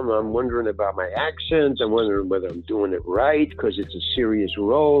 I'm wondering about my accent. I'm wondering whether I'm doing it right because it's a serious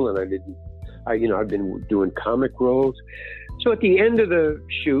role, and I've been doing comic roles. So at the end of the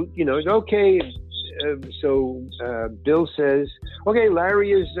shoot, it's okay. So Bill says, "Okay,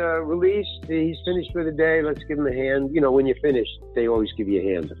 Larry is released. He's finished for the day. Let's give him a hand." When you're finished, they always give you a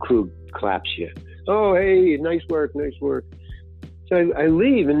hand. The crew claps you. "Oh, hey, nice work, nice work." So I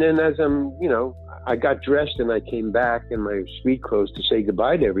leave, and then as I'm, I got dressed and I came back in my street clothes to say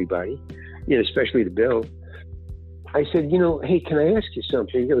goodbye to everybody, especially to Bill. I said, "Hey, can I ask you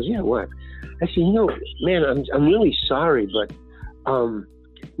something?" He goes, "Yeah, what?" I said, "Man, I'm really sorry, but,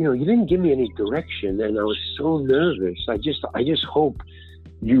 you didn't give me any direction, and I was so nervous. I just hope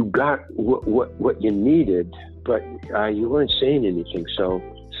you got what you needed, but you weren't saying anything. So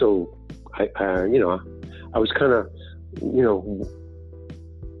I was kind of,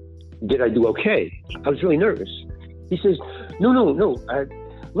 did I do okay?" I was really nervous. He says, No.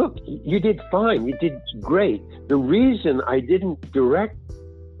 Look, you did fine. You did great. The reason I didn't direct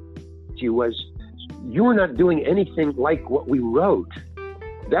you was you were not doing anything like what we wrote.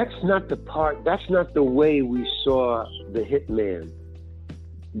 That's not the part. That's not the way we saw the hitman.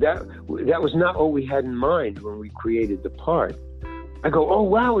 That was not what we had in mind when we created the part. I go, "Oh,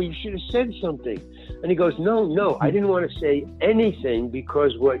 wow, you should have said something." And he goes, No, I didn't want to say anything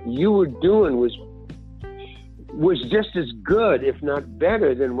because what you were doing was just as good, if not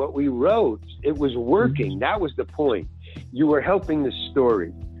better, than what we wrote. It was working. That was the point. You were helping the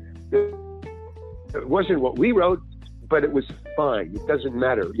story. It wasn't what we wrote, but it was fine. It doesn't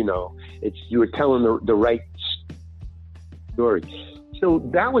matter, you were telling the right story. So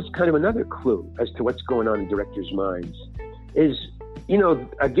that was kind of another clue as to what's going on in directors' minds. Is,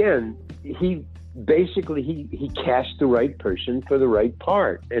 again, he cast the right person for the right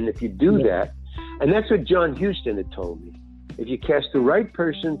part. And if you do that, and that's what John Huston had told me. If you cast the right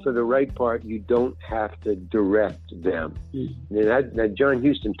person for the right part, you don't have to direct them. And that John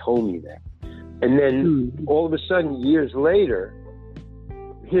Huston told me that. And then all of a sudden, years later,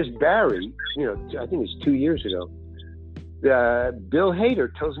 here's Barry, I think it was 2 years ago. Bill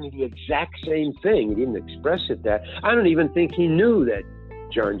Hader tells me the exact same thing. He didn't express it that. I don't even think he knew that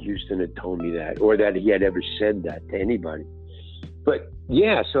John Huston had told me that, or that he had ever said that to anybody. But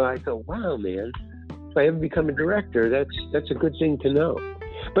yeah, so I thought, wow, man, if I ever become a director, that's a good thing to know.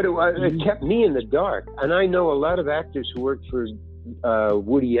 But it kept me in the dark. And I know a lot of actors who worked for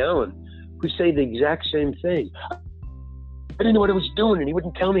Woody Allen who say the exact same thing. I didn't know what I was doing, and he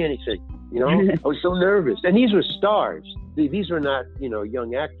wouldn't tell me anything. You know, I was so nervous. And these were stars. These were not,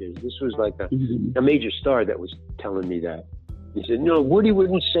 young actors. This was like a major star that was telling me that. He said, no, Woody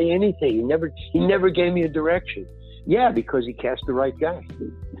wouldn't say anything. He never gave me a direction. Yeah, because he cast the right guy.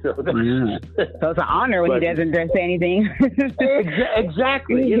 So it's an honor when he doesn't say anything.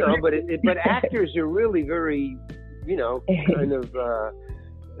 Exactly, but actors are really very, kind of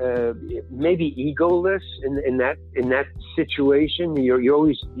maybe egoless in that situation.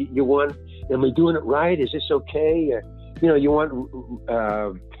 You want, am I doing it right? Is this okay? You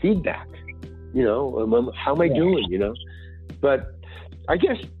want feedback. How am I doing? But I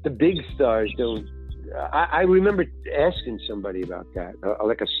guess the big stars don't. I remember asking somebody about that,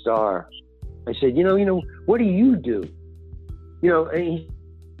 like a star. I said, what do you do? And he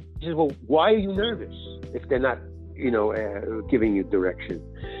says, well, why are you nervous if they're not, giving you direction?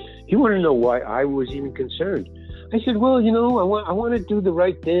 He wanted to know why I was even concerned. I said, well, I want to do the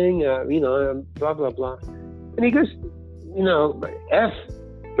right thing, blah, blah, blah. And he goes, F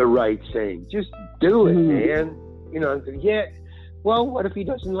the right thing. Just do it, man. I said, yeah. Well, what if he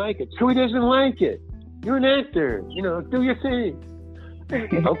doesn't like it? So he doesn't like it. You're an actor, do your thing.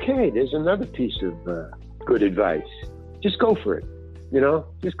 Okay, there's another piece of good advice. Just go for it,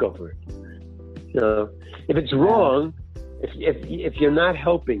 just go for it. If it's wrong, if you're not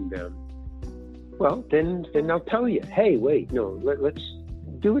helping them, well, then they'll tell you, hey, wait, no, let's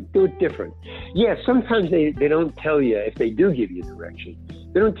do it different. Yeah, sometimes they don't tell you, if they do give you direction,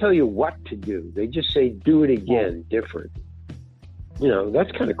 they don't tell you what to do. They just say, do it again, different.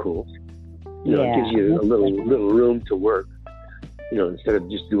 That's kind of cool. It gives you a little room to work, instead of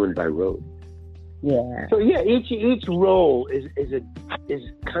just doing it by rote. Yeah. So yeah, each role is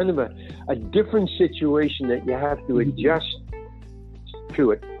kind of a different situation that you have to adjust to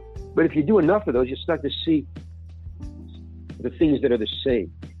it. But if you do enough of those, you start to see the things that are the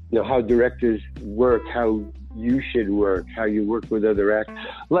same. How directors work, how you should work, how you work with other actors.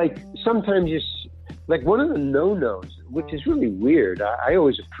 Like sometimes like one of the no-nos, which is really weird. I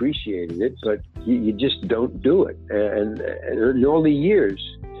always appreciated it, but you just don't do it. And in all the years,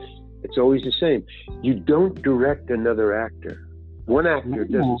 it's always the same. You don't direct another actor. One actor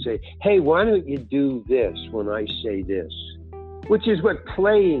doesn't say, hey, why don't you do this when I say this? Which is what is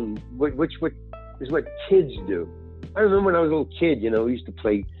what kids do. I remember when I was a little kid, we used to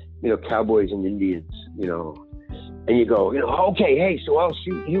play, cowboys and Indians, and you go, okay, hey, so I'll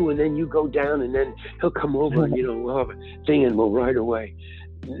shoot you, and then you go down, and then he'll come over, and, we'll have a thing, and we'll ride away.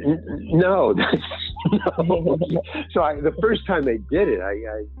 No. So the first time I did it,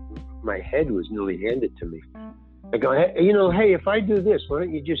 my head was nearly handed to me. I go, hey, if I do this, why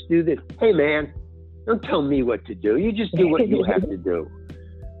don't you just do this? Hey, man, don't tell me what to do. You just do what you have to do.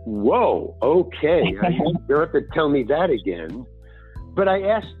 Whoa, okay. You don't have to tell me that again. But I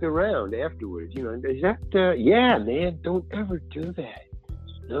asked around afterwards, is that, yeah, man, don't ever do that.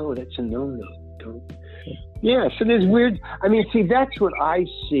 No, that's a no-no. Don't. Yeah, so there's weird, see, that's what I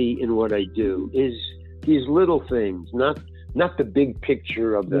see in what I do, is these little things, not the big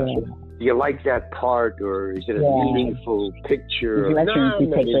picture of the, do you like that part, or is it a meaningful picture? I'm just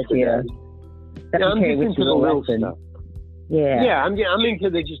into the little stuff. Yeah, I'm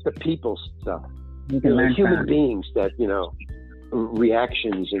into just the people stuff. The human beings that,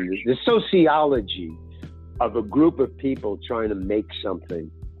 reactions and the sociology of a group of people trying to make something.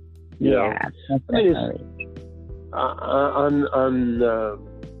 On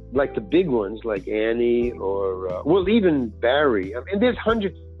like the big ones like Annie or even Barry. There's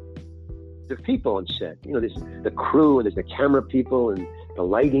hundreds of people on set. There's the crew, and there's the camera people, and the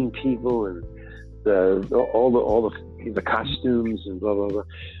lighting people, and all the costumes and blah blah blah.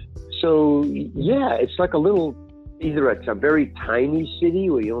 So yeah, it's like a little. Either it's a very tiny city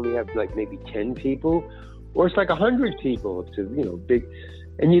where you only have like maybe 10 people, or it's like 100 people to, big.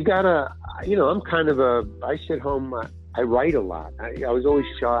 And you gotta, I'm kind of I sit home, I write a lot. I was always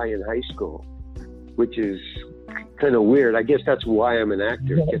shy in high school, which is kind of weird. I guess that's why I'm an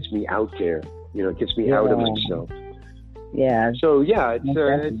actor. It gets me out there, it gets me out of myself. Yeah. So yeah,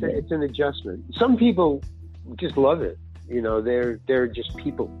 it's an adjustment. Some people just love it. They're just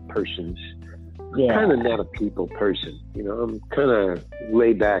people persons. I'm kind of not a people person. I'm kind of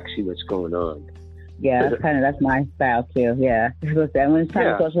lay back, see what's going on. Yeah, that's my style too. Yeah. When it's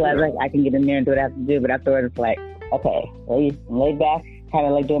time to socialize, like, I can get in there and do what I have to do, but afterwards it's like, okay, lay back, kind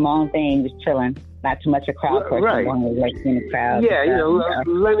of like doing my own thing, just chilling. Not too much a crowd person. Right. Like in the crowd. Yeah,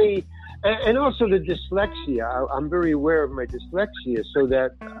 let me, and also the dyslexia. I'm very aware of my dyslexia, so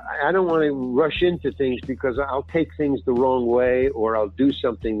that I don't want to rush into things because I'll take things the wrong way, or I'll do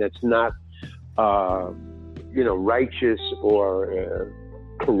something that's not, righteous or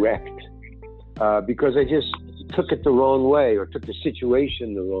correct, because I just took it the wrong way or took the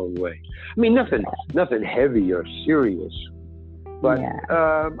situation the wrong way. I mean, nothing heavy or serious, but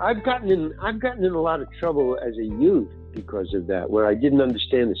I've gotten in a lot of trouble as a youth because of that, where I didn't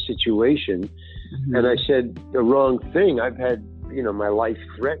understand the situation, and I said the wrong thing. I've had my life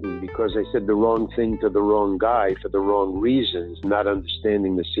threatened because I said the wrong thing to the wrong guy for the wrong reasons, not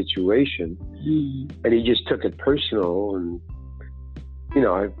understanding the situation, and he just took it personal, and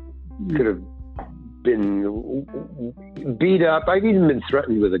I could have been beat up. I've even been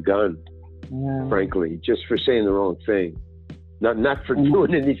threatened with a gun, frankly, just for saying the wrong thing, not for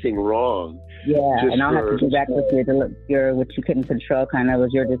doing anything wrong. Yeah, and I'll have to go back with your what you couldn't control, kind of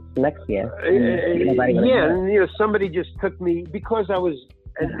was your dyslexia. And somebody just took me because I was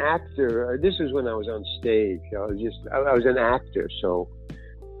an actor. This is when I was on stage. I was an actor, so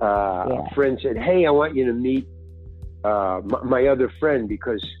a friend said, "Hey, I want you to meet my other friend,"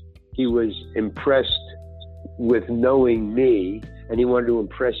 because he was impressed with knowing me, and he wanted to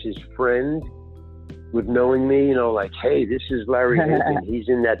impress his friend with knowing me, like, hey, this is Larry Hankin. He's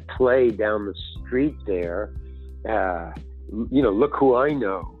in that play down the street there. Look who I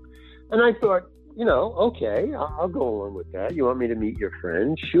know. And I thought, okay, I'll go along with that. You want me to meet your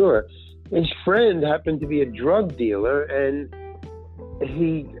friend? Sure. His friend happened to be a drug dealer, and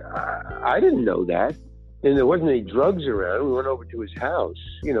I didn't know that. And there wasn't any drugs around. We went over to his house.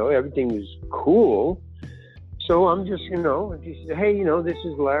 Everything was cool. So I'm just, he said, hey, this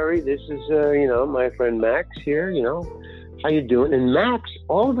is Larry. This is, my friend Max here. How you doing? And Max,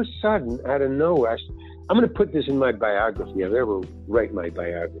 all of a sudden, out of nowhere, I'm going to put this in my biography. I'll never write my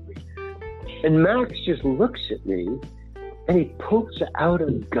biography. And Max just looks at me, and he pulls out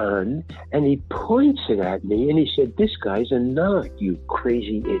a gun, and he points it at me, and he said, this guy's a narc, you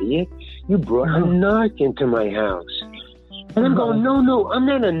crazy idiot. You brought a narc into my house. And I'm going, no, I'm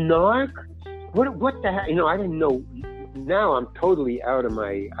not a narc. What the heck? I didn't know. Now I'm totally out of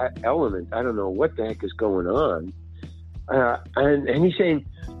my element. I don't know what the heck is going on. And he's saying,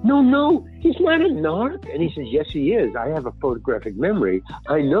 no, he's not a narc. And he says, yes, he is. I have a photographic memory.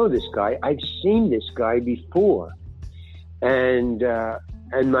 I know this guy. I've seen this guy before. And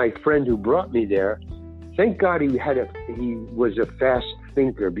my friend who brought me there, thank God he was a fast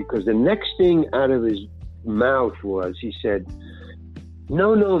thinker, because the next thing out of his mouth was, he said,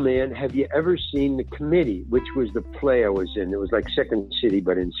 no, man, have you ever seen The Committee, which was the play I was in? It was like Second City,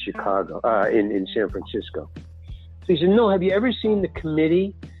 but in Chicago, in San Francisco. So he said, no, have you ever seen The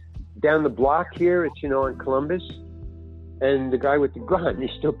Committee down the block here? It's, on Columbus. And the guy with the gun,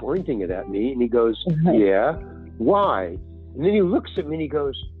 he's still pointing it at me. And he goes, yeah, why? And then he looks at me and he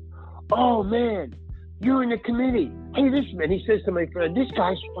goes, oh, man, you're in The Committee. Hey, this man, he says to my friend, this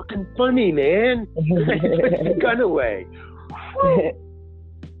guy's fucking funny, man. He puts the gun away.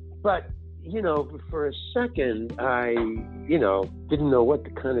 But, for a second, I, didn't know what the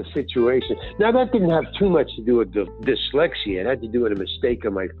kind of situation. Now, that didn't have too much to do with the dyslexia. It had to do with a mistake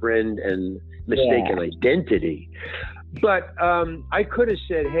of my friend and mistaken identity. But I could have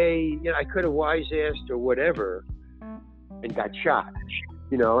said, hey, I could have wise-assed or whatever and got shot,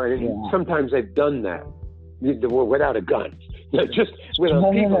 and sometimes I've done that without a gun. Just with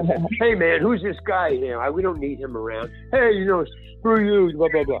people say, hey, man, who's this guy here? We don't need him around. Hey, screw you, blah,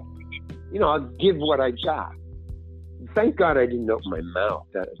 blah, blah. I'll give what I got. Thank God I didn't open my mouth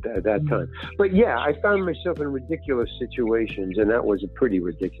at that time. But, yeah, I found myself in ridiculous situations, and that was a pretty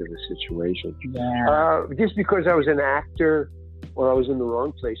ridiculous situation. Yeah. Just because I was an actor or I was in the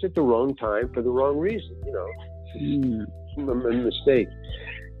wrong place at the wrong time for the wrong reason, a mistake.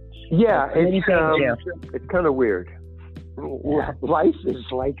 Yeah, it's kind of weird. Yeah. Life is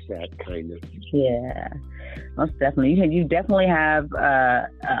like that, kind of. Yeah, most definitely. You definitely have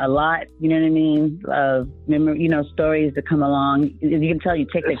a lot, you know what I mean, of memory, stories that come along. You can tell you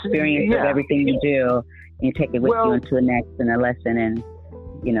take the experience of everything you do, and you take it with you into the next and a lesson, and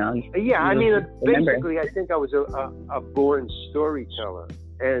basically, I think I was a born storyteller,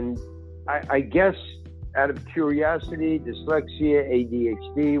 and I guess out of curiosity, dyslexia,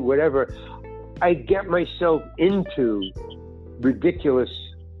 ADHD, whatever, I get myself into ridiculous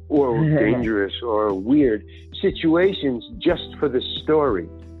or dangerous or weird situations just for the story.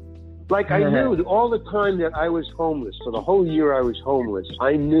 Like I knew all the time that I was homeless, for the whole year I was homeless,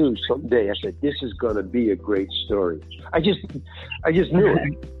 I knew someday, I said, this is going to be a great story. I just knew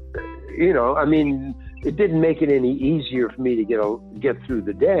it. You know, I mean, it didn't make it any easier for me to get through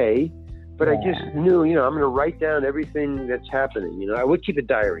the day, but I just knew, you know, I'm going to write down everything that's happening. You know, I would keep a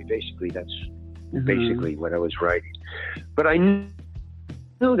diary, basically. That's basically what I was writing. But I knew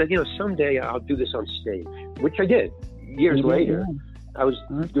that, you know, someday I'll do this on stage, which I did. Years later, I was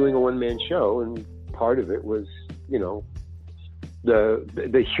doing a one-man show, and part of it was, you know,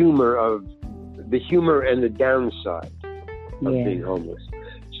 the humor and the downside of being homeless.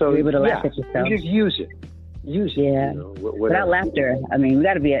 So you're able to laugh at yourself. You just use it. Yeah. You know, without laughter. I mean, we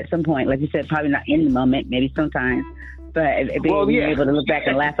got to be at some point, like you said, probably not in the moment, maybe sometimes, but being able to look back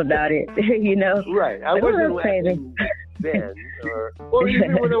and laugh about it, you know. Right. I wasn't laughing then, or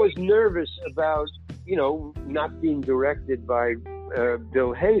even when I was nervous about, you know, not being directed by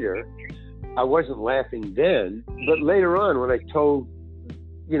Bill Hader, I wasn't laughing then. But later on, when I told,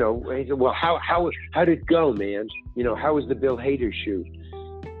 you know, he said, well, how did it go, man? You know, how was the Bill Hader shoot?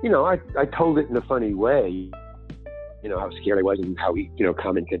 You know, I told it in a funny way. You know, how scared I was and how he, you know,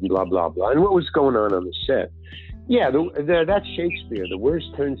 commented and blah, blah, blah. And what was going on the set. Yeah, that's Shakespeare. The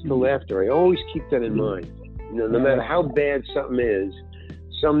worst turns to laughter. I always keep that in mind. You know, no matter how bad something is,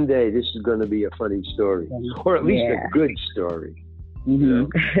 someday this is going to be a funny story. Or at least a good story. You know?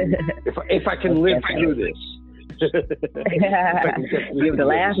 if I can live through this. You have to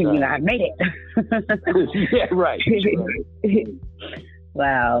laugh and you know, I made it. Yeah, right.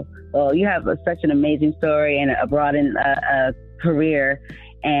 Wow. Well, you have such an amazing story and a broadened career.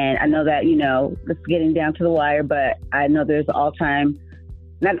 And I know that, you know, it's getting down to the wire, but I know there's all-time,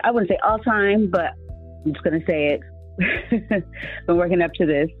 I wouldn't say all-time, but I'm just going to say it. Been working up to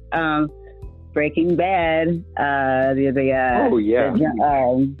this. Breaking Bad, Junkyard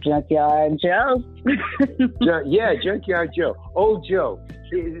Joe. Junkyard Joe. Old Joe.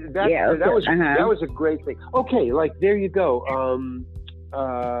 That was a great thing. Okay, like there you go.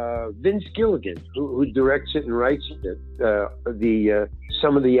 Vince Gilligan, who directs it and writes it.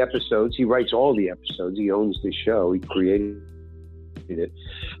 Some of the episodes, he writes all the episodes. He owns the show. He created it,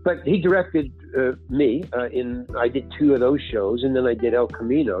 but he directed me. I did 2 of those shows, and then I did El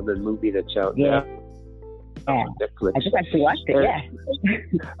Camino, the movie that's out now. On Netflix. I just actually watched it.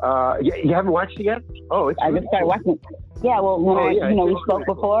 You haven't watched it yet? Oh, I just started watching it. Yeah, well, when we spoke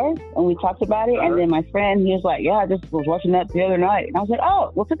before and we talked about it, and then my friend, he was like, "Yeah, I just was watching that the other night," and I was like,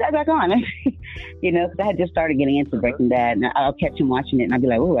 "Oh, we'll put that back on," you know, because I had just started getting into Breaking Bad, and I'll catch him watching it, and I'd be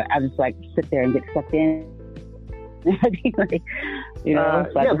like, "Oh," I'll just like sit there and get sucked in. I'd be like, you know,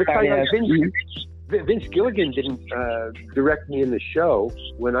 Vince Gilligan didn't direct me in the show.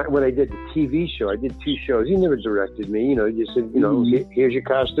 When I did the TV show, I did 2 shows. He never directed me. You know, he just said, you know, here's your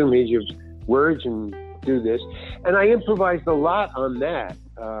costume, here's your words, and do this. And I improvised a lot on that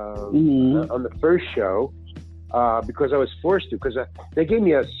on the first show because I was forced to. Because they gave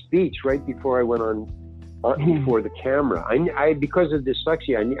me a speech right before I went on before the camera. I because of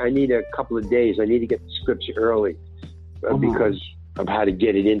dyslexia, I need a couple of days. I need to get the scripts early because of how to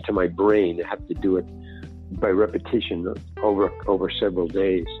get it into my brain. I have to do it by repetition over several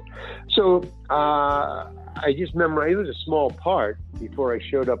days. So I just memorized. It was a small part before I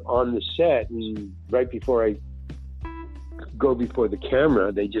showed up on the set, and right before I go before the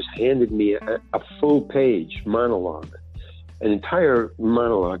camera, they just handed me a full page monologue, an entire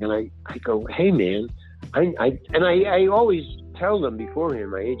monologue, and I go, "Hey man," I always tell them beforehand.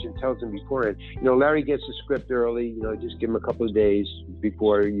 My agent tells them beforehand. You know, Larry gets the script early. You know, just give him a couple of days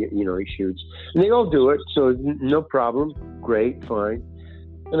before he shoots, and they all do it. So no problem. Great, fine.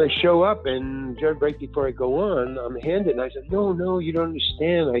 And I show up, and right before I go on, I'm handed, and I said, "No, you don't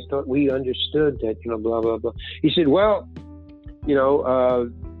understand. I thought we understood that, you know, blah blah blah." He said, "Well, you know,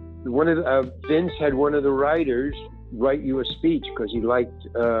 Vince had one of the writers write you a speech because he liked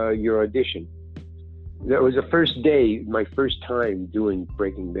your audition." That was the first day, my first time doing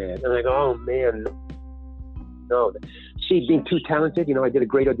Breaking Bad. And I go, "Oh, man, no. See, being too talented, you know, I did a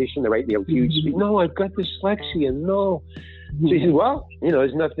great audition. They write me a huge speech. No, I've got dyslexia. No." So he said, "Well, you know,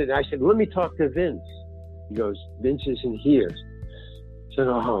 there's nothing." I said, "Let me talk to Vince." He goes, "Vince isn't here." I said,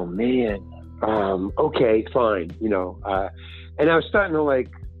 "Oh, man. Okay, fine." You know, and I was starting to, like,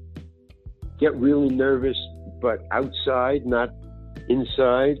 get really nervous, but outside, not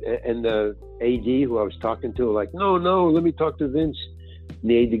inside. And the AD who I was talking to, like, no, let me talk to Vince. And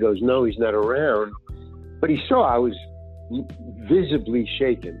the AD goes, "No, he's not around." But he saw I was visibly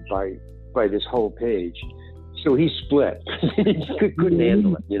shaken by this whole page. So he split. He couldn't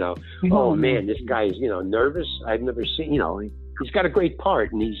handle it, you know. Oh man, this guy is, you know, nervous. I've never seen, you know, he's got a great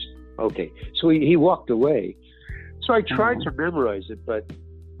part and he's Okay. So he walked away. So I tried to memorize it, but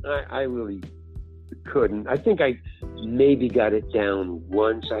I really couldn't. I think I maybe got it down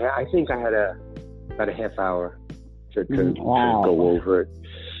once. I think I had about a half hour to go over it.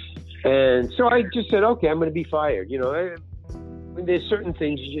 And so I just said, okay, I'm going to be fired. You know, there's certain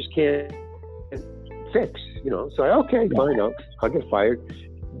things you just can't fix, you know. So fine, I'll get fired.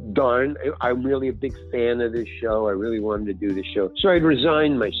 Darn, I'm really a big fan of this show. I really wanted to do this show. So I'd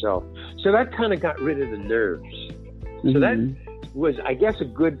resigned myself. So that kind of got rid of the nerves. So that was, I guess, a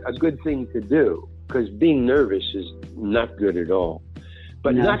good thing to do, because being nervous is not good at all.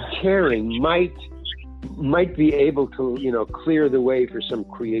 But not caring might be able to, you know, clear the way for some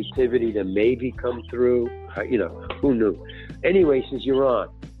creativity to maybe come through. You know, who knew? Anyway, he says, you're on.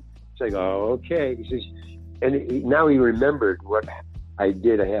 It's like, oh, okay. He says, and now he remembered what I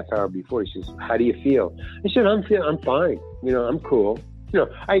did a half hour before. He says, how do you feel? I said, I'm fine. You know, I'm cool. You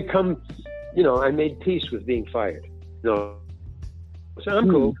know, I made peace with being fired. You know, so I'm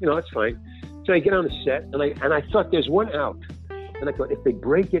cool. You know, it's fine. So I get on the set, and I thought there's one out. And I thought, if they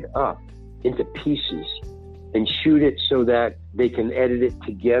break it up into pieces and shoot it so that they can edit it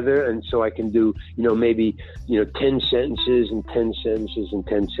together, and so I can do, you know, maybe, you know, 10 sentences and 10 sentences in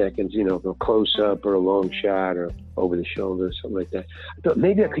 10 seconds, you know, a close up or a long shot or over the shoulder or something like that. I thought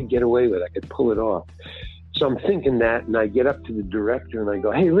maybe I could get away with it. I could pull it off. So I'm thinking that, and I get up to the director and I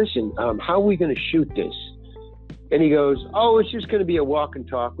go, hey, listen, how are we going to shoot this? And he goes, oh, it's just going to be a walk and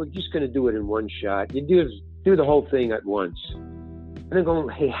talk. We're just going to do it in one shot. You do the whole thing at once. And I'm going,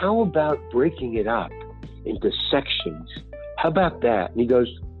 hey, how about breaking it up into sections? How about that? And he goes,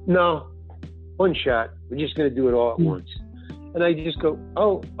 no, one shot. We're just going to do it all at once. And I just go,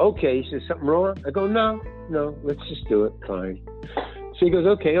 oh, okay. He says, something wrong? I go, no, let's just do it. Fine. So he goes,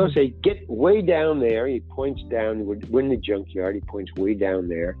 okay. I'll say, get way down there. He points down. We're in the junkyard. He points way down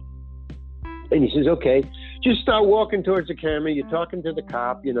there. And he says, okay, just start walking towards the camera. You're talking to the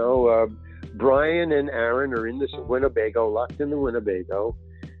cop, you know. Brian and Aaron are in this Winnebago, locked in the Winnebago.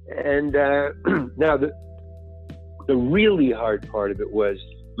 And now the really hard part of it was,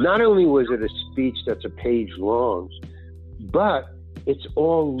 not only was it a speech that's a page long, but it's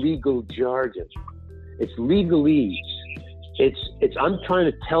all legal jargon. It's legalese. It's I'm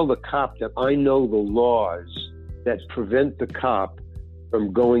trying to tell the cop that I know the laws that prevent the cop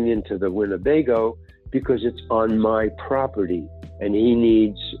from going into the Winnebago because it's on my property and he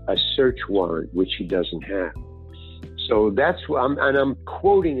needs a search warrant, which he doesn't have. So that's what I'm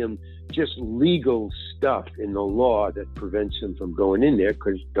quoting him just legal stuff in the law that prevents him from going in there,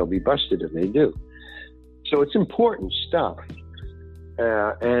 because they'll be busted if they do. So it's important stuff.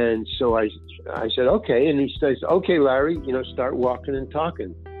 And so I said, okay. And he says, okay, Larry, you know, start walking and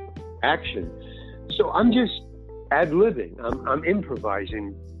talking. Action. So I'm just ad-libbing. I'm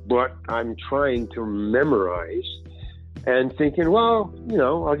improvising what I'm trying to memorize and thinking, well, you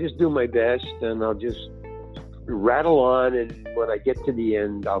know, I'll just do my best and I'll just rattle on, and when I get to the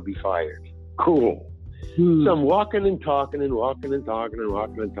end, I'll be fired. Cool. So I'm walking and talking and walking and talking and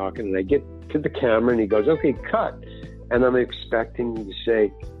walking and talking, and I get to the camera and he goes, okay, cut. And I'm expecting him to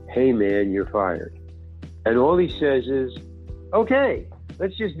say, hey man, you're fired. And all he says is, okay,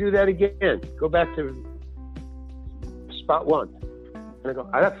 let's just do that again. Go back to spot one. And I go,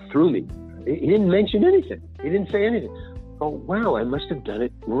 that threw me. He didn't mention anything. He didn't say anything. Oh, wow, I must have done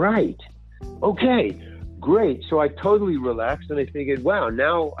it right. Okay, great. So I totally relaxed, and I figured, wow,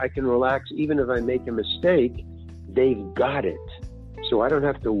 now I can relax. Even if I make a mistake, they've got it. So I don't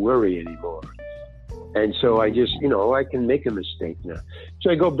have to worry anymore. And so I just, you know, I can make a mistake now.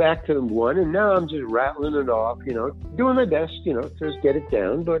 So I go back to one, and now I'm just rattling it off, you know, doing my best, you know, to just get it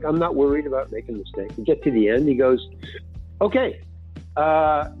down, but I'm not worried about making a mistake. We get to the end, he goes, okay,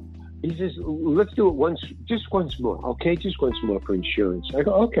 he says, let's do it just once more, okay? Just once more for insurance. I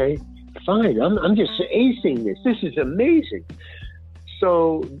go, okay, fine. I'm just acing this. This is amazing.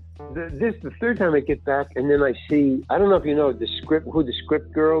 So the third time I get back, and then I see, I don't know if you know who the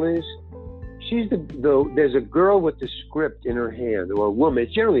script girl is. She's there's a girl with the script in her hand, or a woman.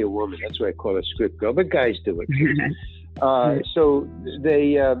 It's generally a woman. That's why I call her script girl, but guys do it. So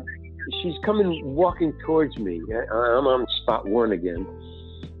she's walking towards me. I'm on spot one again.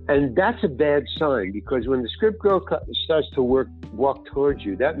 And that's a bad sign, because when the script girl starts to walk towards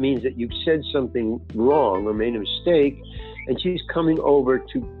you, that means that you've said something wrong or made a mistake, and she's coming over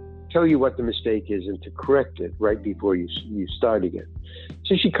to tell you what the mistake is and to correct it right before you start again.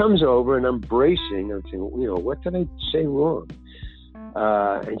 So she comes over, and I'm bracing. I'm saying, you know, what did I say wrong?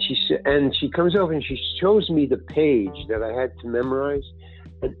 And she comes over and she shows me the page that I had to memorize,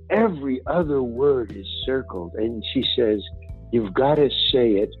 and every other word is circled. And she says, you've got to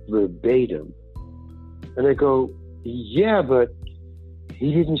say it verbatim. And I go, yeah, but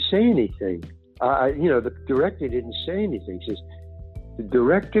he didn't say anything. The director didn't say anything. He says, the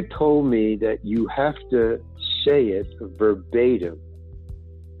director told me that you have to say it verbatim.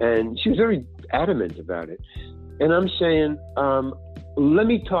 And she was very adamant about it. And I'm saying, let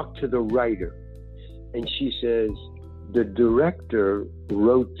me talk to the writer. And she says, the director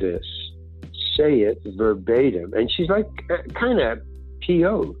wrote this, say it verbatim. And she's like kind of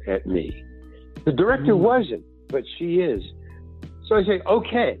PO'd at me. The director wasn't, but she is. So I say,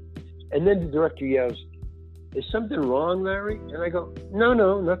 okay. And then the director yells, is something wrong, Larry? And I go, no,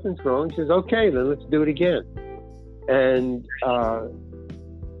 nothing's wrong. He says, okay, then let's do it again. And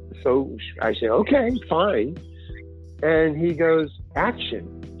so I say, okay, fine. And he goes,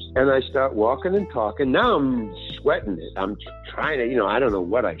 action. And I start walking and talking. Now I'm sweating it. I'm trying to, I don't know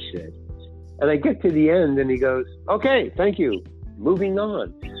what I said. And I get to the end and he goes, okay, thank you. Moving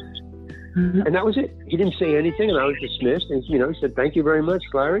on. And that was it. He didn't say anything and I was dismissed. And, he said, thank you very much,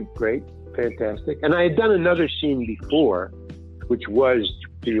 Larry. Great. Fantastic. And I had done another scene before, which was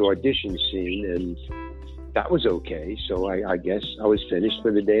the audition scene. And that was okay. So I guess I was finished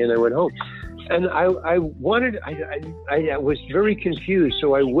for the day and I went home. And I was very confused.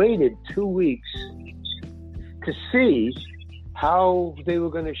 So I waited 2 weeks to see how they were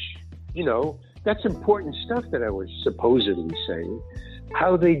going to, that's important stuff that I was supposedly saying,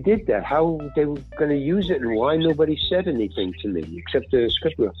 how they did that, how they were going to use it, and why nobody said anything to me except the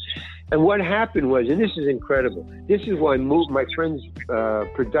script. And what happened was, and this is incredible, this is why my friend's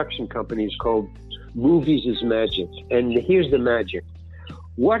production company is called Movies is Magic. And here's the magic.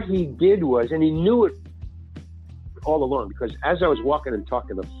 What he did was, and he knew it all along, because as I was walking and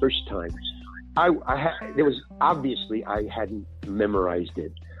talking the first time, there was obviously I hadn't memorized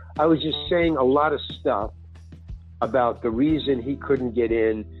it. I was just saying a lot of stuff about the reason he couldn't get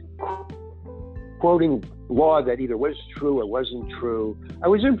in, quoting law that either was true or wasn't true. I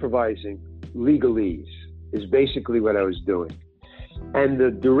was improvising legalese, is basically what I was doing. And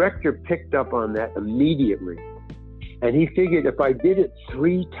the director picked up on that immediately. And he figured if I did it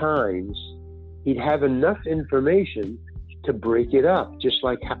 3 times, he'd have enough information to break it up, just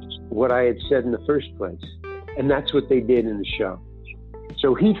like what I had said in the first place. And that's what they did in the show.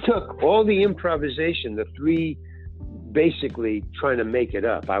 So he took all the improvisation, the 3, basically trying to make it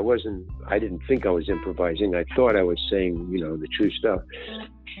up. I didn't think I was improvising. I thought I was saying, the true stuff.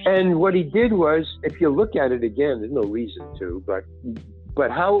 And what he did was, if you look at it again, there's no reason to,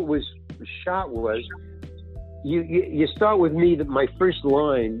 but how it was shot was, you start with me that my first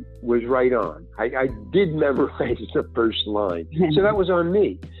line was right on. I did memorize the first line. So that was on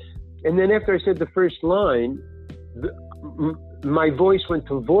me. And then after I said the first line, my voice went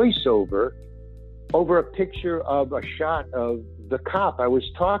to voiceover over a picture of a shot of the cop I was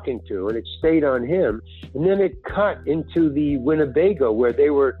talking to, and it stayed on him. And then it cut into the Winnebago where they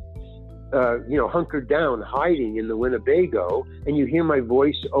were, hunkered down, hiding in the Winnebago, and you hear my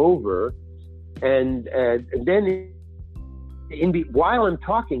voice over. And then while I'm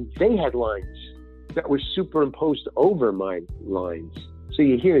talking, they had lines that were superimposed over my lines. So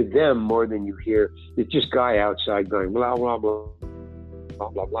you hear them more than you hear it's just guy outside going blah, blah, blah, blah,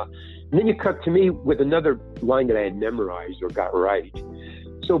 blah, blah. And then you cut to me with another line that I had memorized or got right.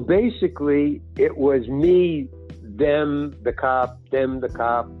 So basically, it was me, them, the cop, them, the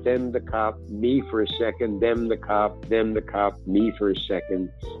cop, them, the cop, me for a second, them, the cop, me for a second.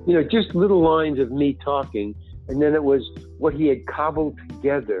 Just little lines of me talking. And then it was what he had cobbled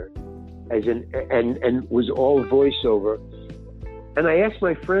together as and was all voiceover. And I asked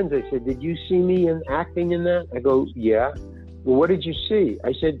my friends, I said, did you see me acting in that? I go, yeah. Well, what did you see?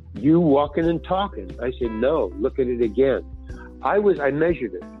 I said, you walking and talking. I said, no, look at it again. I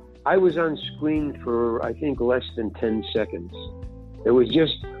measured it. I was on screen for, I think, less than 10 seconds. It was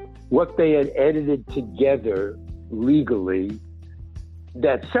just what they had edited together legally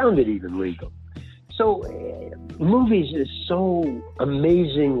that sounded even legal. So movies is so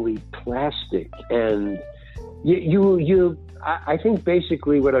amazingly plastic. And I think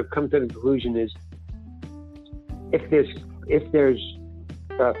basically what I've come to the conclusion is if there's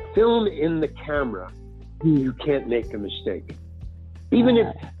a film in the camera, you can't make a mistake. Even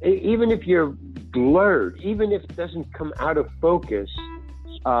if you're blurred, even if it doesn't come out of focus.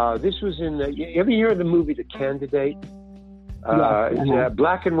 This was you ever hear of the movie The Candidate? It's a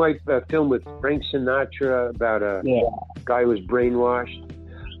black and white film with Frank Sinatra about a guy who was brainwashed.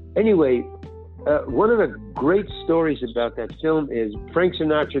 Anyway, one of the great stories about that film is Frank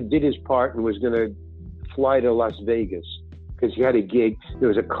Sinatra did his part and was going to fly to Las Vegas because he had a gig. There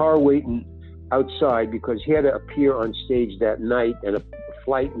was a car waiting outside because he had to appear on stage that night, and a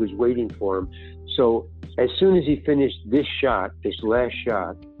flight was waiting for him. So as soon as he finished this last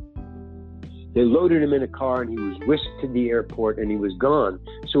shot, they loaded him in a car and he was whisked to the airport and he was gone.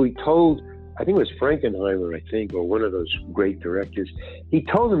 So he told, I think it was Frankenheimer, or one of those great directors. He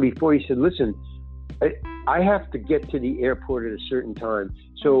told him before, he said, listen, I have to get to the airport at a certain time,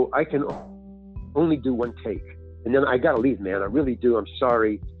 so I can only do one take. And then I got to leave, man. I really do. I'm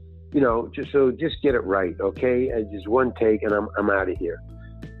sorry. Just get it right, okay? Just one take and I'm out of here.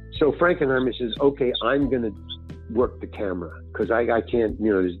 So Frankenheimer says, okay, I'm going to work the camera because I can't,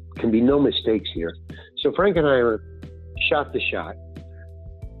 there can be no mistakes here. So Frankenheimer shot the shot.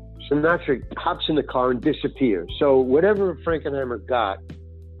 Sinatra hops in the car and disappears. So whatever Frankenheimer got,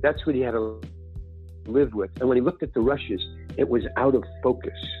 that's what he had to live with. And when he looked at the rushes, it was out of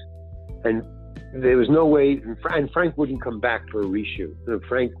focus. And there was no way, and Frank wouldn't come back for a reshoot.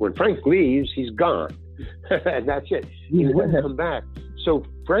 When Frank leaves, he's gone. And that's it. He wouldn't come back. So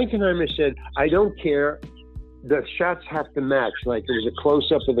Frankenheimer said, I don't care. The shots have to match. Like there was a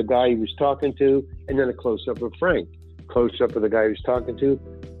close-up of the guy he was talking to, and then a close-up of Frank. Close-up of the guy he was talking to,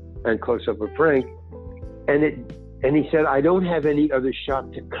 and close-up of Frank. And he said, I don't have any other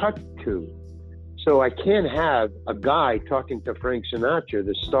shot to cut to. So I can't have a guy talking to Frank Sinatra,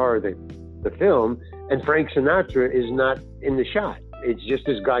 the star of the film, and Frank Sinatra is not in the shot. It's just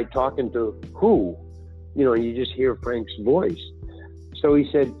this guy talking to who? And you just hear Frank's voice. So he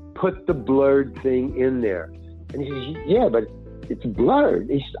said, put the blurred thing in there. And he says, yeah, but it's blurred.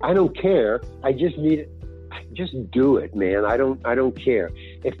 He says, I don't care. I just need it. Just do it, man. I don't care.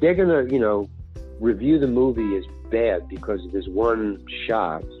 If they're going to, review the movie as bad because of this one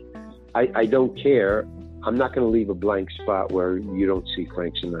shot, I don't care. I'm not going to leave a blank spot where you don't see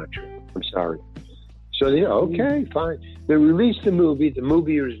Frank Sinatra. I'm sorry. So okay, fine. They released the movie. The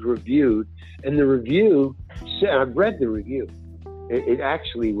movie was reviewed, and the review said, I've read the review. It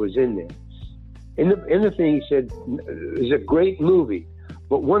actually was in there. In the thing, he said, it's a great movie,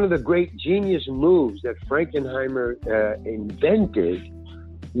 but one of the great genius moves that Frankenheimer invented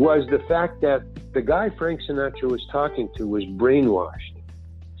was the fact that the guy Frank Sinatra was talking to was brainwashed.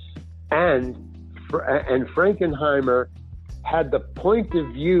 And Frankenheimer had the point of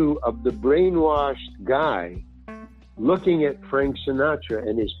view of the brainwashed guy looking at Frank Sinatra,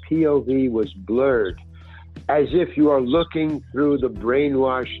 and his POV was blurred, as if you are looking through the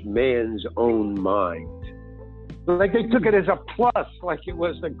brainwashed man's own mind. Like they took it as a plus, like it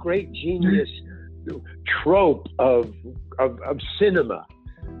was a great genius trope of cinema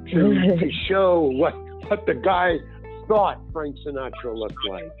to show what the guy thought Frank Sinatra looked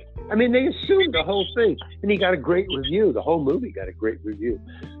like. I mean, they assumed the whole thing, and he got a great review. The whole movie got a great review.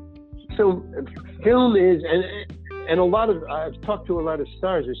 So film is, and I've talked to a lot of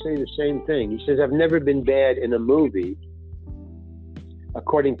stars who say the same thing. He says, I've never been bad in a movie,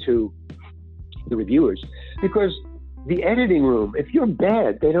 according to the reviewers, because the editing room, if you're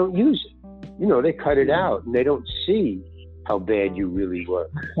bad, they don't use it. They cut it out, and they don't see how bad you really were.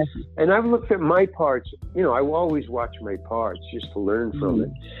 And I've looked at my parts, I will always watch my parts just to learn from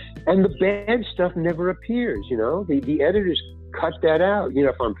it. And the bad stuff never appears, the editors cut that out.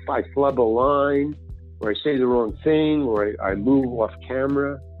 If I flub a line, or I say the wrong thing, or I move off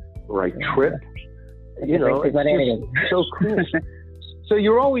camera, or I trip, it's so cool. So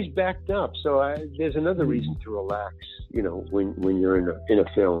you're always backed up. So there's another reason to relax, when you're in a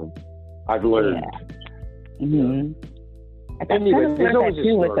film. I've learned. Yeah. Mm-hmm. Anyway, there's always a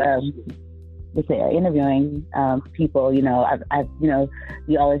story. With interviewing people, I've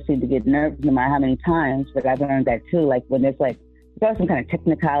you always seem to get nervous no matter how many times, but I've learned that too. Like when there's some kind of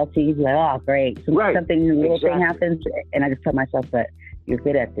technicalities, like, oh, great, something little thing happens, and I just tell myself, but you're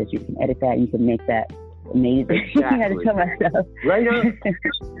good at this. You can edit that. You can make that amazing. Exactly. I had to tell myself. Right on.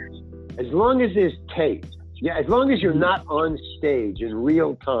 As long as there's tape. Yeah, as long as you're not on stage in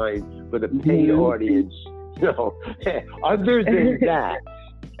real time with a paid audience. Other than that,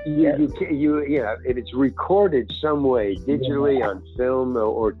 if it's recorded some way, digitally on film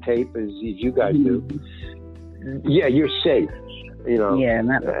or tape, as you guys do, you're safe. Yeah,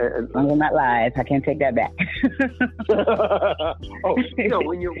 not live. I can't take that back.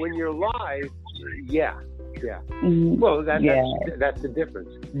 when you're live, yeah. Mm-hmm. Well, that's the difference.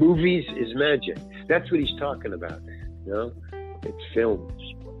 Movies is magic. That's what he's talking about. It's film.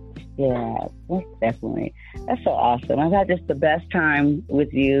 Yeah, definitely. That's so awesome. I've had just the best time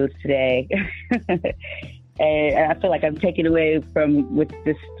with you today. And I feel like I'm taking away with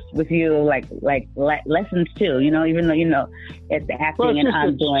you like lessons too, even though, it's acting and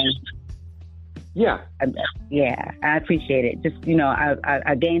I'm doing. Yeah. Yeah, I appreciate it. Just,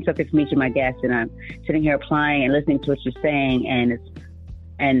 I gained something from each of my guests, and I'm sitting here applying and listening to what you're saying,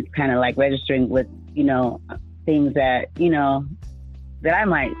 and kind of like registering with, things that, that I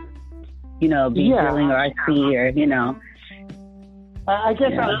might, be feeling, or I see, or, I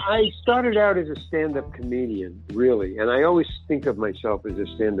guess I started out as a stand-up comedian, really, and I always think of myself as a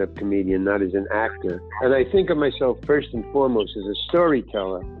stand-up comedian, not as an actor. And I think of myself first and foremost as a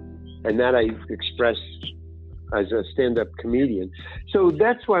storyteller, and that I express as a stand-up comedian. So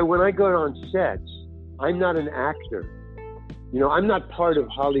that's why when I go on sets, I'm not an actor. I'm not part of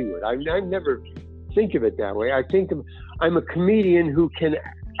Hollywood. I never think of it that way. I'm a comedian who can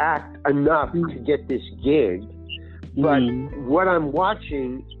act enough to get this gig. But what I'm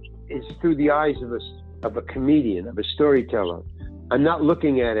watching is through the eyes of a comedian, of a storyteller. I'm not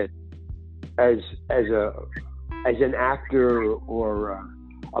looking at it as an actor or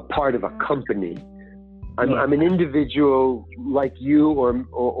a part of a company. I'm an individual like you or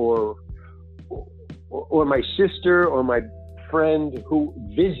my sister or my friend who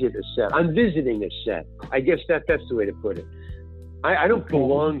visit a set. I'm visiting a set. I guess that's the way to put it. I don't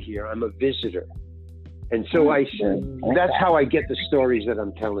belong here. I'm a visitor. And so that's how I get the stories that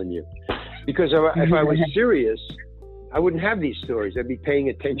I'm telling you. Because if I was serious, I wouldn't have these stories. I'd be paying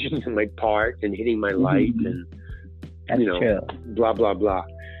attention to my part and hitting my light and, blah, blah, blah.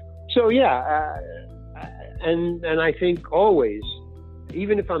 So, and I think always,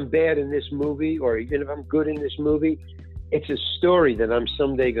 even if I'm bad in this movie or even if I'm good in this movie, it's a story that I'm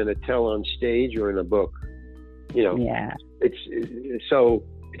someday going to tell on stage or in a book. Yeah.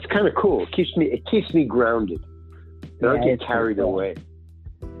 It's kind of cool. It keeps me grounded. I don't get carried away.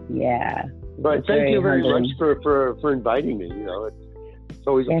 Yeah. But thank you very much for inviting me. It's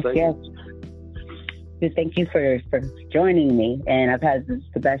always a pleasure. Yes. Thank you for joining me, and I've had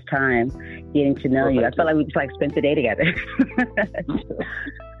the best time getting to know you. I felt like we just spent the day together.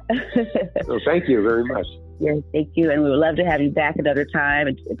 So thank you very much. Yes, thank you, and we would love to have you back another time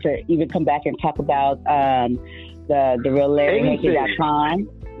and to even come back and talk about the reallarryhankin.com.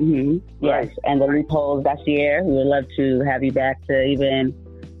 Yes, and the Loopholes dossier. We would love to have you back to even,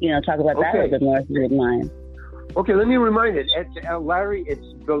 talk about that a little bit more if you wouldn't mind. Okay, let me remind it. It's Larry. It's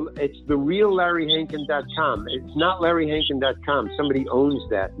the reallarryhankin.com. It's not larryhankin.com. Somebody owns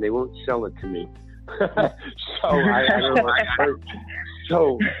that, and they won't sell it to me. So I don't know.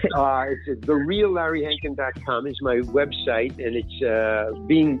 So it's thereallarryhankin.com is my website, and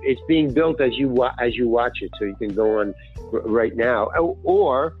it's being built as you watch it. So you can go on right now,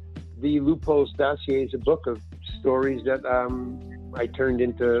 or the Loopholes dossier is a book of stories that I turned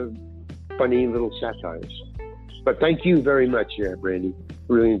into funny little satires. But thank you very much, Brandy.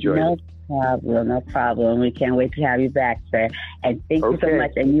 Really enjoyed it. No problem. We can't wait to have you back, sir. And thank you so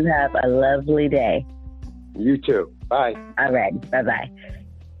much. And you have a lovely day. You too. Bye. All right. Bye-bye.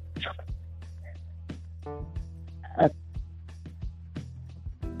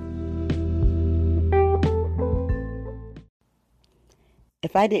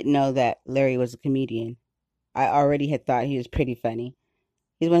 If I didn't know that Larry was a comedian, I already had thought he was pretty funny.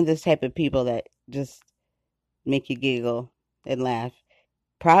 He's one of those type of people that just make you giggle and laugh.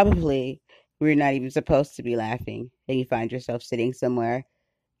 Probably we're not even supposed to be laughing, and you find yourself sitting somewhere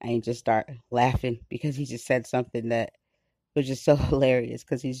and you just start laughing because he just said something that was just so hilarious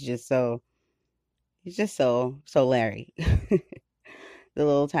because he's just so Larry. The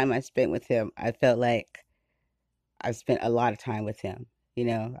little time I spent with him, I felt like I spent a lot of time with him.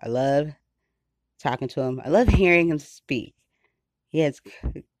 I love talking to him. I love hearing him speak. He has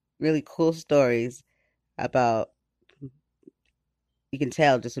really cool stories about, you can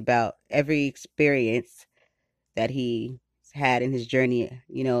tell just about every experience that he had in his journey,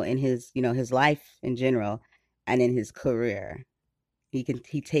 in his, his life in general and in his career. He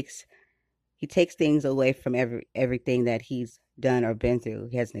takes things away from everything that he's done or been through.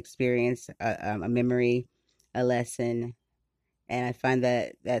 He has an experience, a memory, a lesson, and I find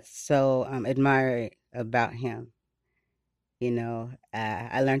that that's so admiring about him.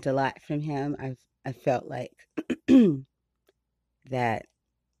 I learned a lot from him. I felt like that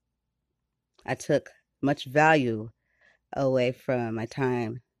I took much value away from my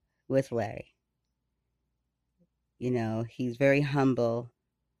time with Larry. He's very humble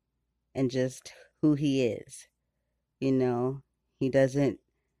and just who he is. He doesn't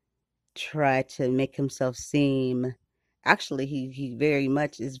try to make himself seem, actually he very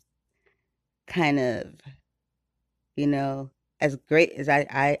much is kind of, as great as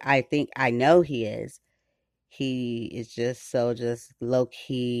I think I know he is just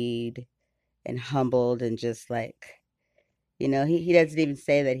low-keyed and humbled and just like, He doesn't even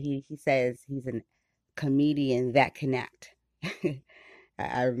say that. He says he's a comedian that can act.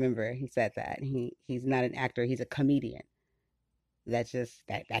 I remember he said that. He's not an actor, he's a comedian that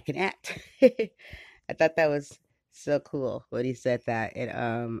can act. I thought that was so cool when he said that. And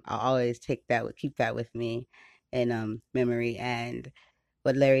I'll always keep that with me in memory, and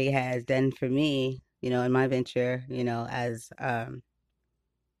what Larry has done for me, in my venture, as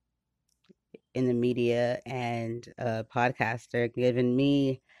in the media and a podcaster, given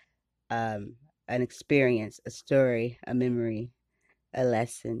me an experience, a story, a memory, a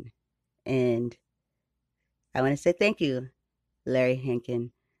lesson. And I want to say thank you, Larry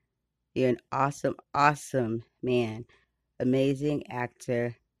Hankin. You're an awesome, awesome man, amazing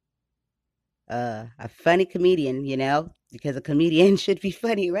actor, a funny comedian, because a comedian should be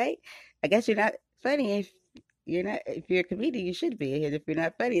funny, right? I guess you're not funny if you're a comedian, you should be. And if you're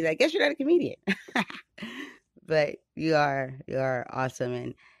not funny, I guess you're not a comedian. But you are awesome,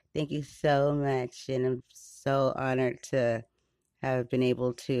 and thank you so much. And I'm so honored to have been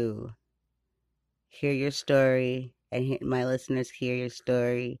able to hear your story and my listeners hear your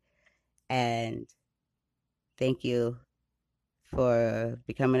story. And thank you for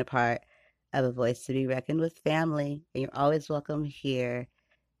becoming a part of A Voice to Be Reckoned With family. And you're always welcome here,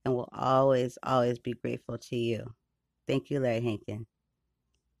 and we'll always, always be grateful to you. Thank you, Larry Hankin.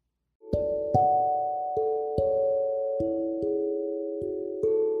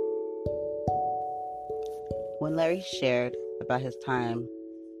 When Larry shared about his time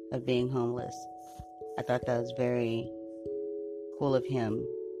of being homeless, I thought that was very cool of him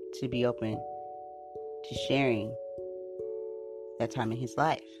to be open to sharing that time in his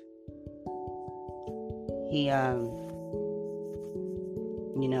life. He,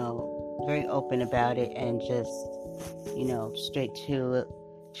 very open about it, and just, straight to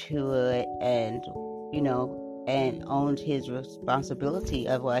it, and, and owned his responsibility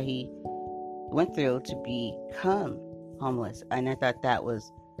of what he went through to become homeless. And I thought that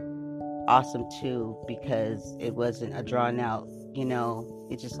was awesome too, because it wasn't a drawn out,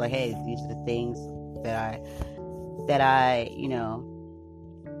 it's just like, hey, these are the things that I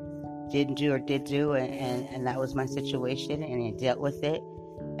didn't do or did do, and that was my situation, and I dealt with it.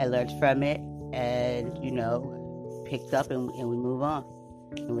 I learned from it, and picked up, and we move on,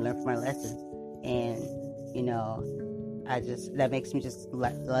 and we learn from our lessons. And that makes me just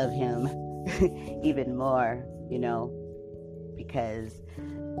love him even more, because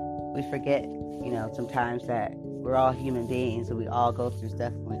we forget, sometimes that we're all human beings, and we all go through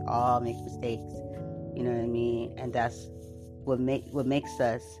stuff, and we all make mistakes, you know what I mean? And that's what makes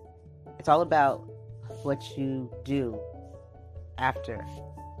us. It's all about what you do after,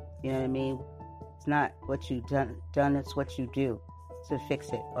 you know what I mean? It's not what you've done, it's what you do to fix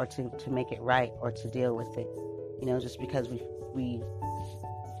it, or to make it right, or to deal with it. Just because we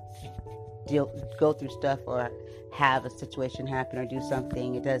go through stuff, or have a situation happen, or do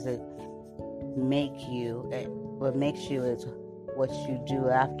something, it doesn't make you. What makes you is what you do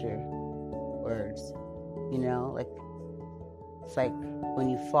afterwards. Like, it's like when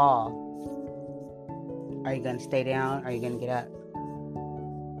you fall, are you going to stay down, or are you going to get up?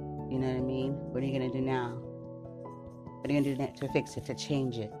 You know what I mean? What are you going to do now? What are you going to do to fix it, to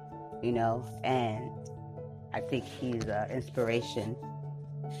change it? And I think he's an inspiration,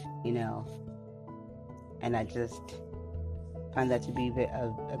 and I just find that to be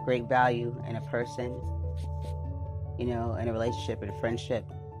a great value in a person, in a relationship, in a friendship,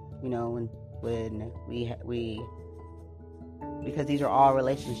 when we because these are all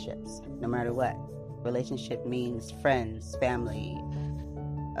relationships, no matter what. Relationship means friends, family,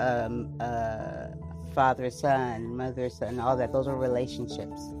 father, son, mother, son, all that. Those are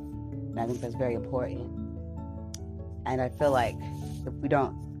relationships. And I think that's very important. And I feel like if we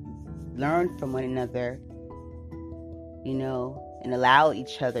don't learn from one another, and allow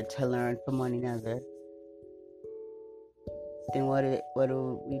each other to learn from one another, then what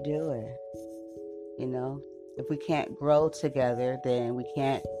are we doing? If we can't grow together, then we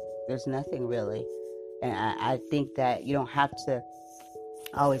can't, there's nothing really. And I think that you don't have to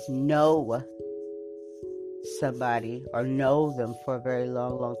always know somebody or know them for a very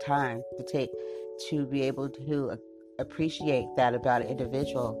long, long time to be able to appreciate that about an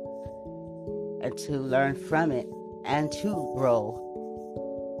individual, and to learn from it, and to grow,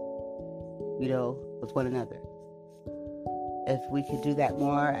 with one another. If we could do that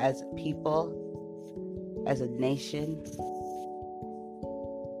more as people, as a nation,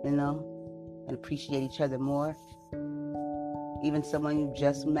 and appreciate each other more. Even someone you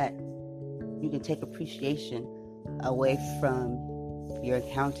just met, you can take appreciation away from your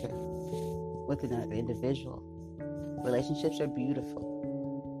encounter with another individual. Relationships are beautiful.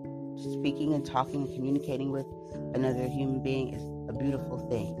 Speaking and talking and communicating with another human being is a beautiful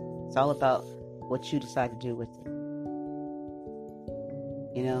thing. It's all about what you decide to do with it.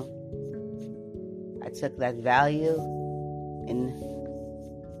 You know, I took that value in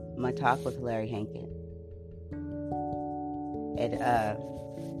my talk with Larry Hankin. And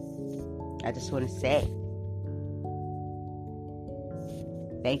I just want to say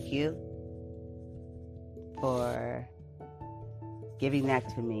thank you for giving that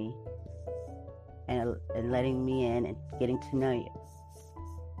to me and letting me in and getting to know you.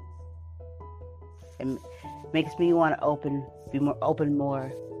 It makes me want to be more open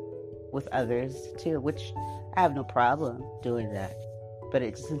with others too, which I have no problem doing that. But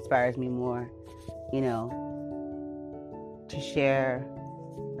it just inspires me more, you know, to share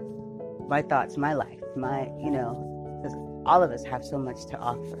my thoughts, my life, because all of us have so much to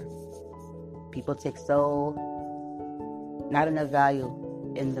offer. People take not enough value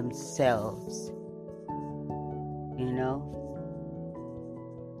in themselves, you know?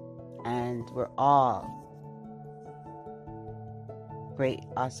 And we're all great,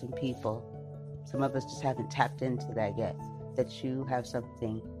 awesome people. Some of us just haven't tapped into that yet, that you have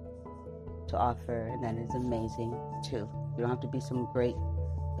something to offer, and that is amazing too. You don't have to be some great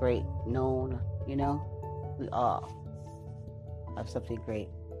known, you know? We all have something great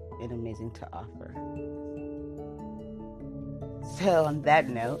and amazing to offer. So on that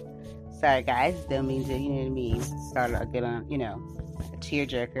note, sorry guys, don't mean to, start or get on, a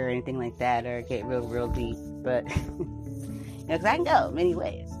tearjerker or anything like that, or get real deep, but, because I can go many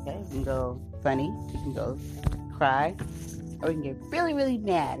ways, okay? We can go funny, we can go cry, or we can get really, really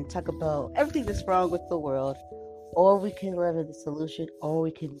mad and talk about everything that's wrong with the world, or we can live in the solution, or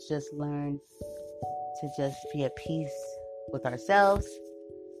we can just learn to just be at peace with ourselves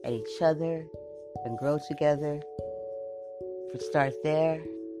and each other and grow together. If we start there,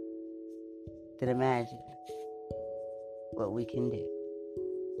 then imagine what we can do.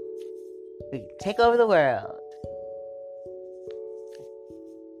 We can take over the world.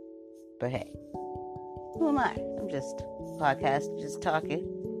 But hey, who am I? I'm just a podcast, just talking.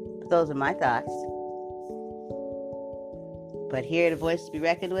 But those are my thoughts. But here at A Voice to Be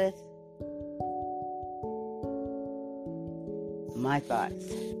Reckoned With, my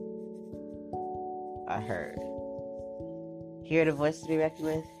thoughts are heard. Here at A Voice to Be Reckoned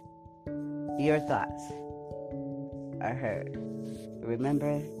With, your thoughts are heard.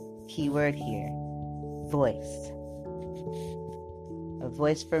 Remember, keyword here, voice. A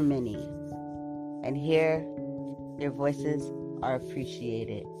voice for many. And here, your voices are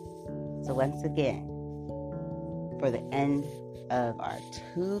appreciated. So once again, for the end of our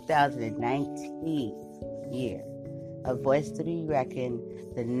 2019 year, A Voice to Be Reckoned,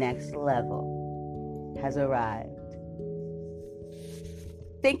 the next level has arrived.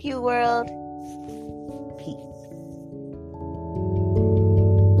 Thank you, world.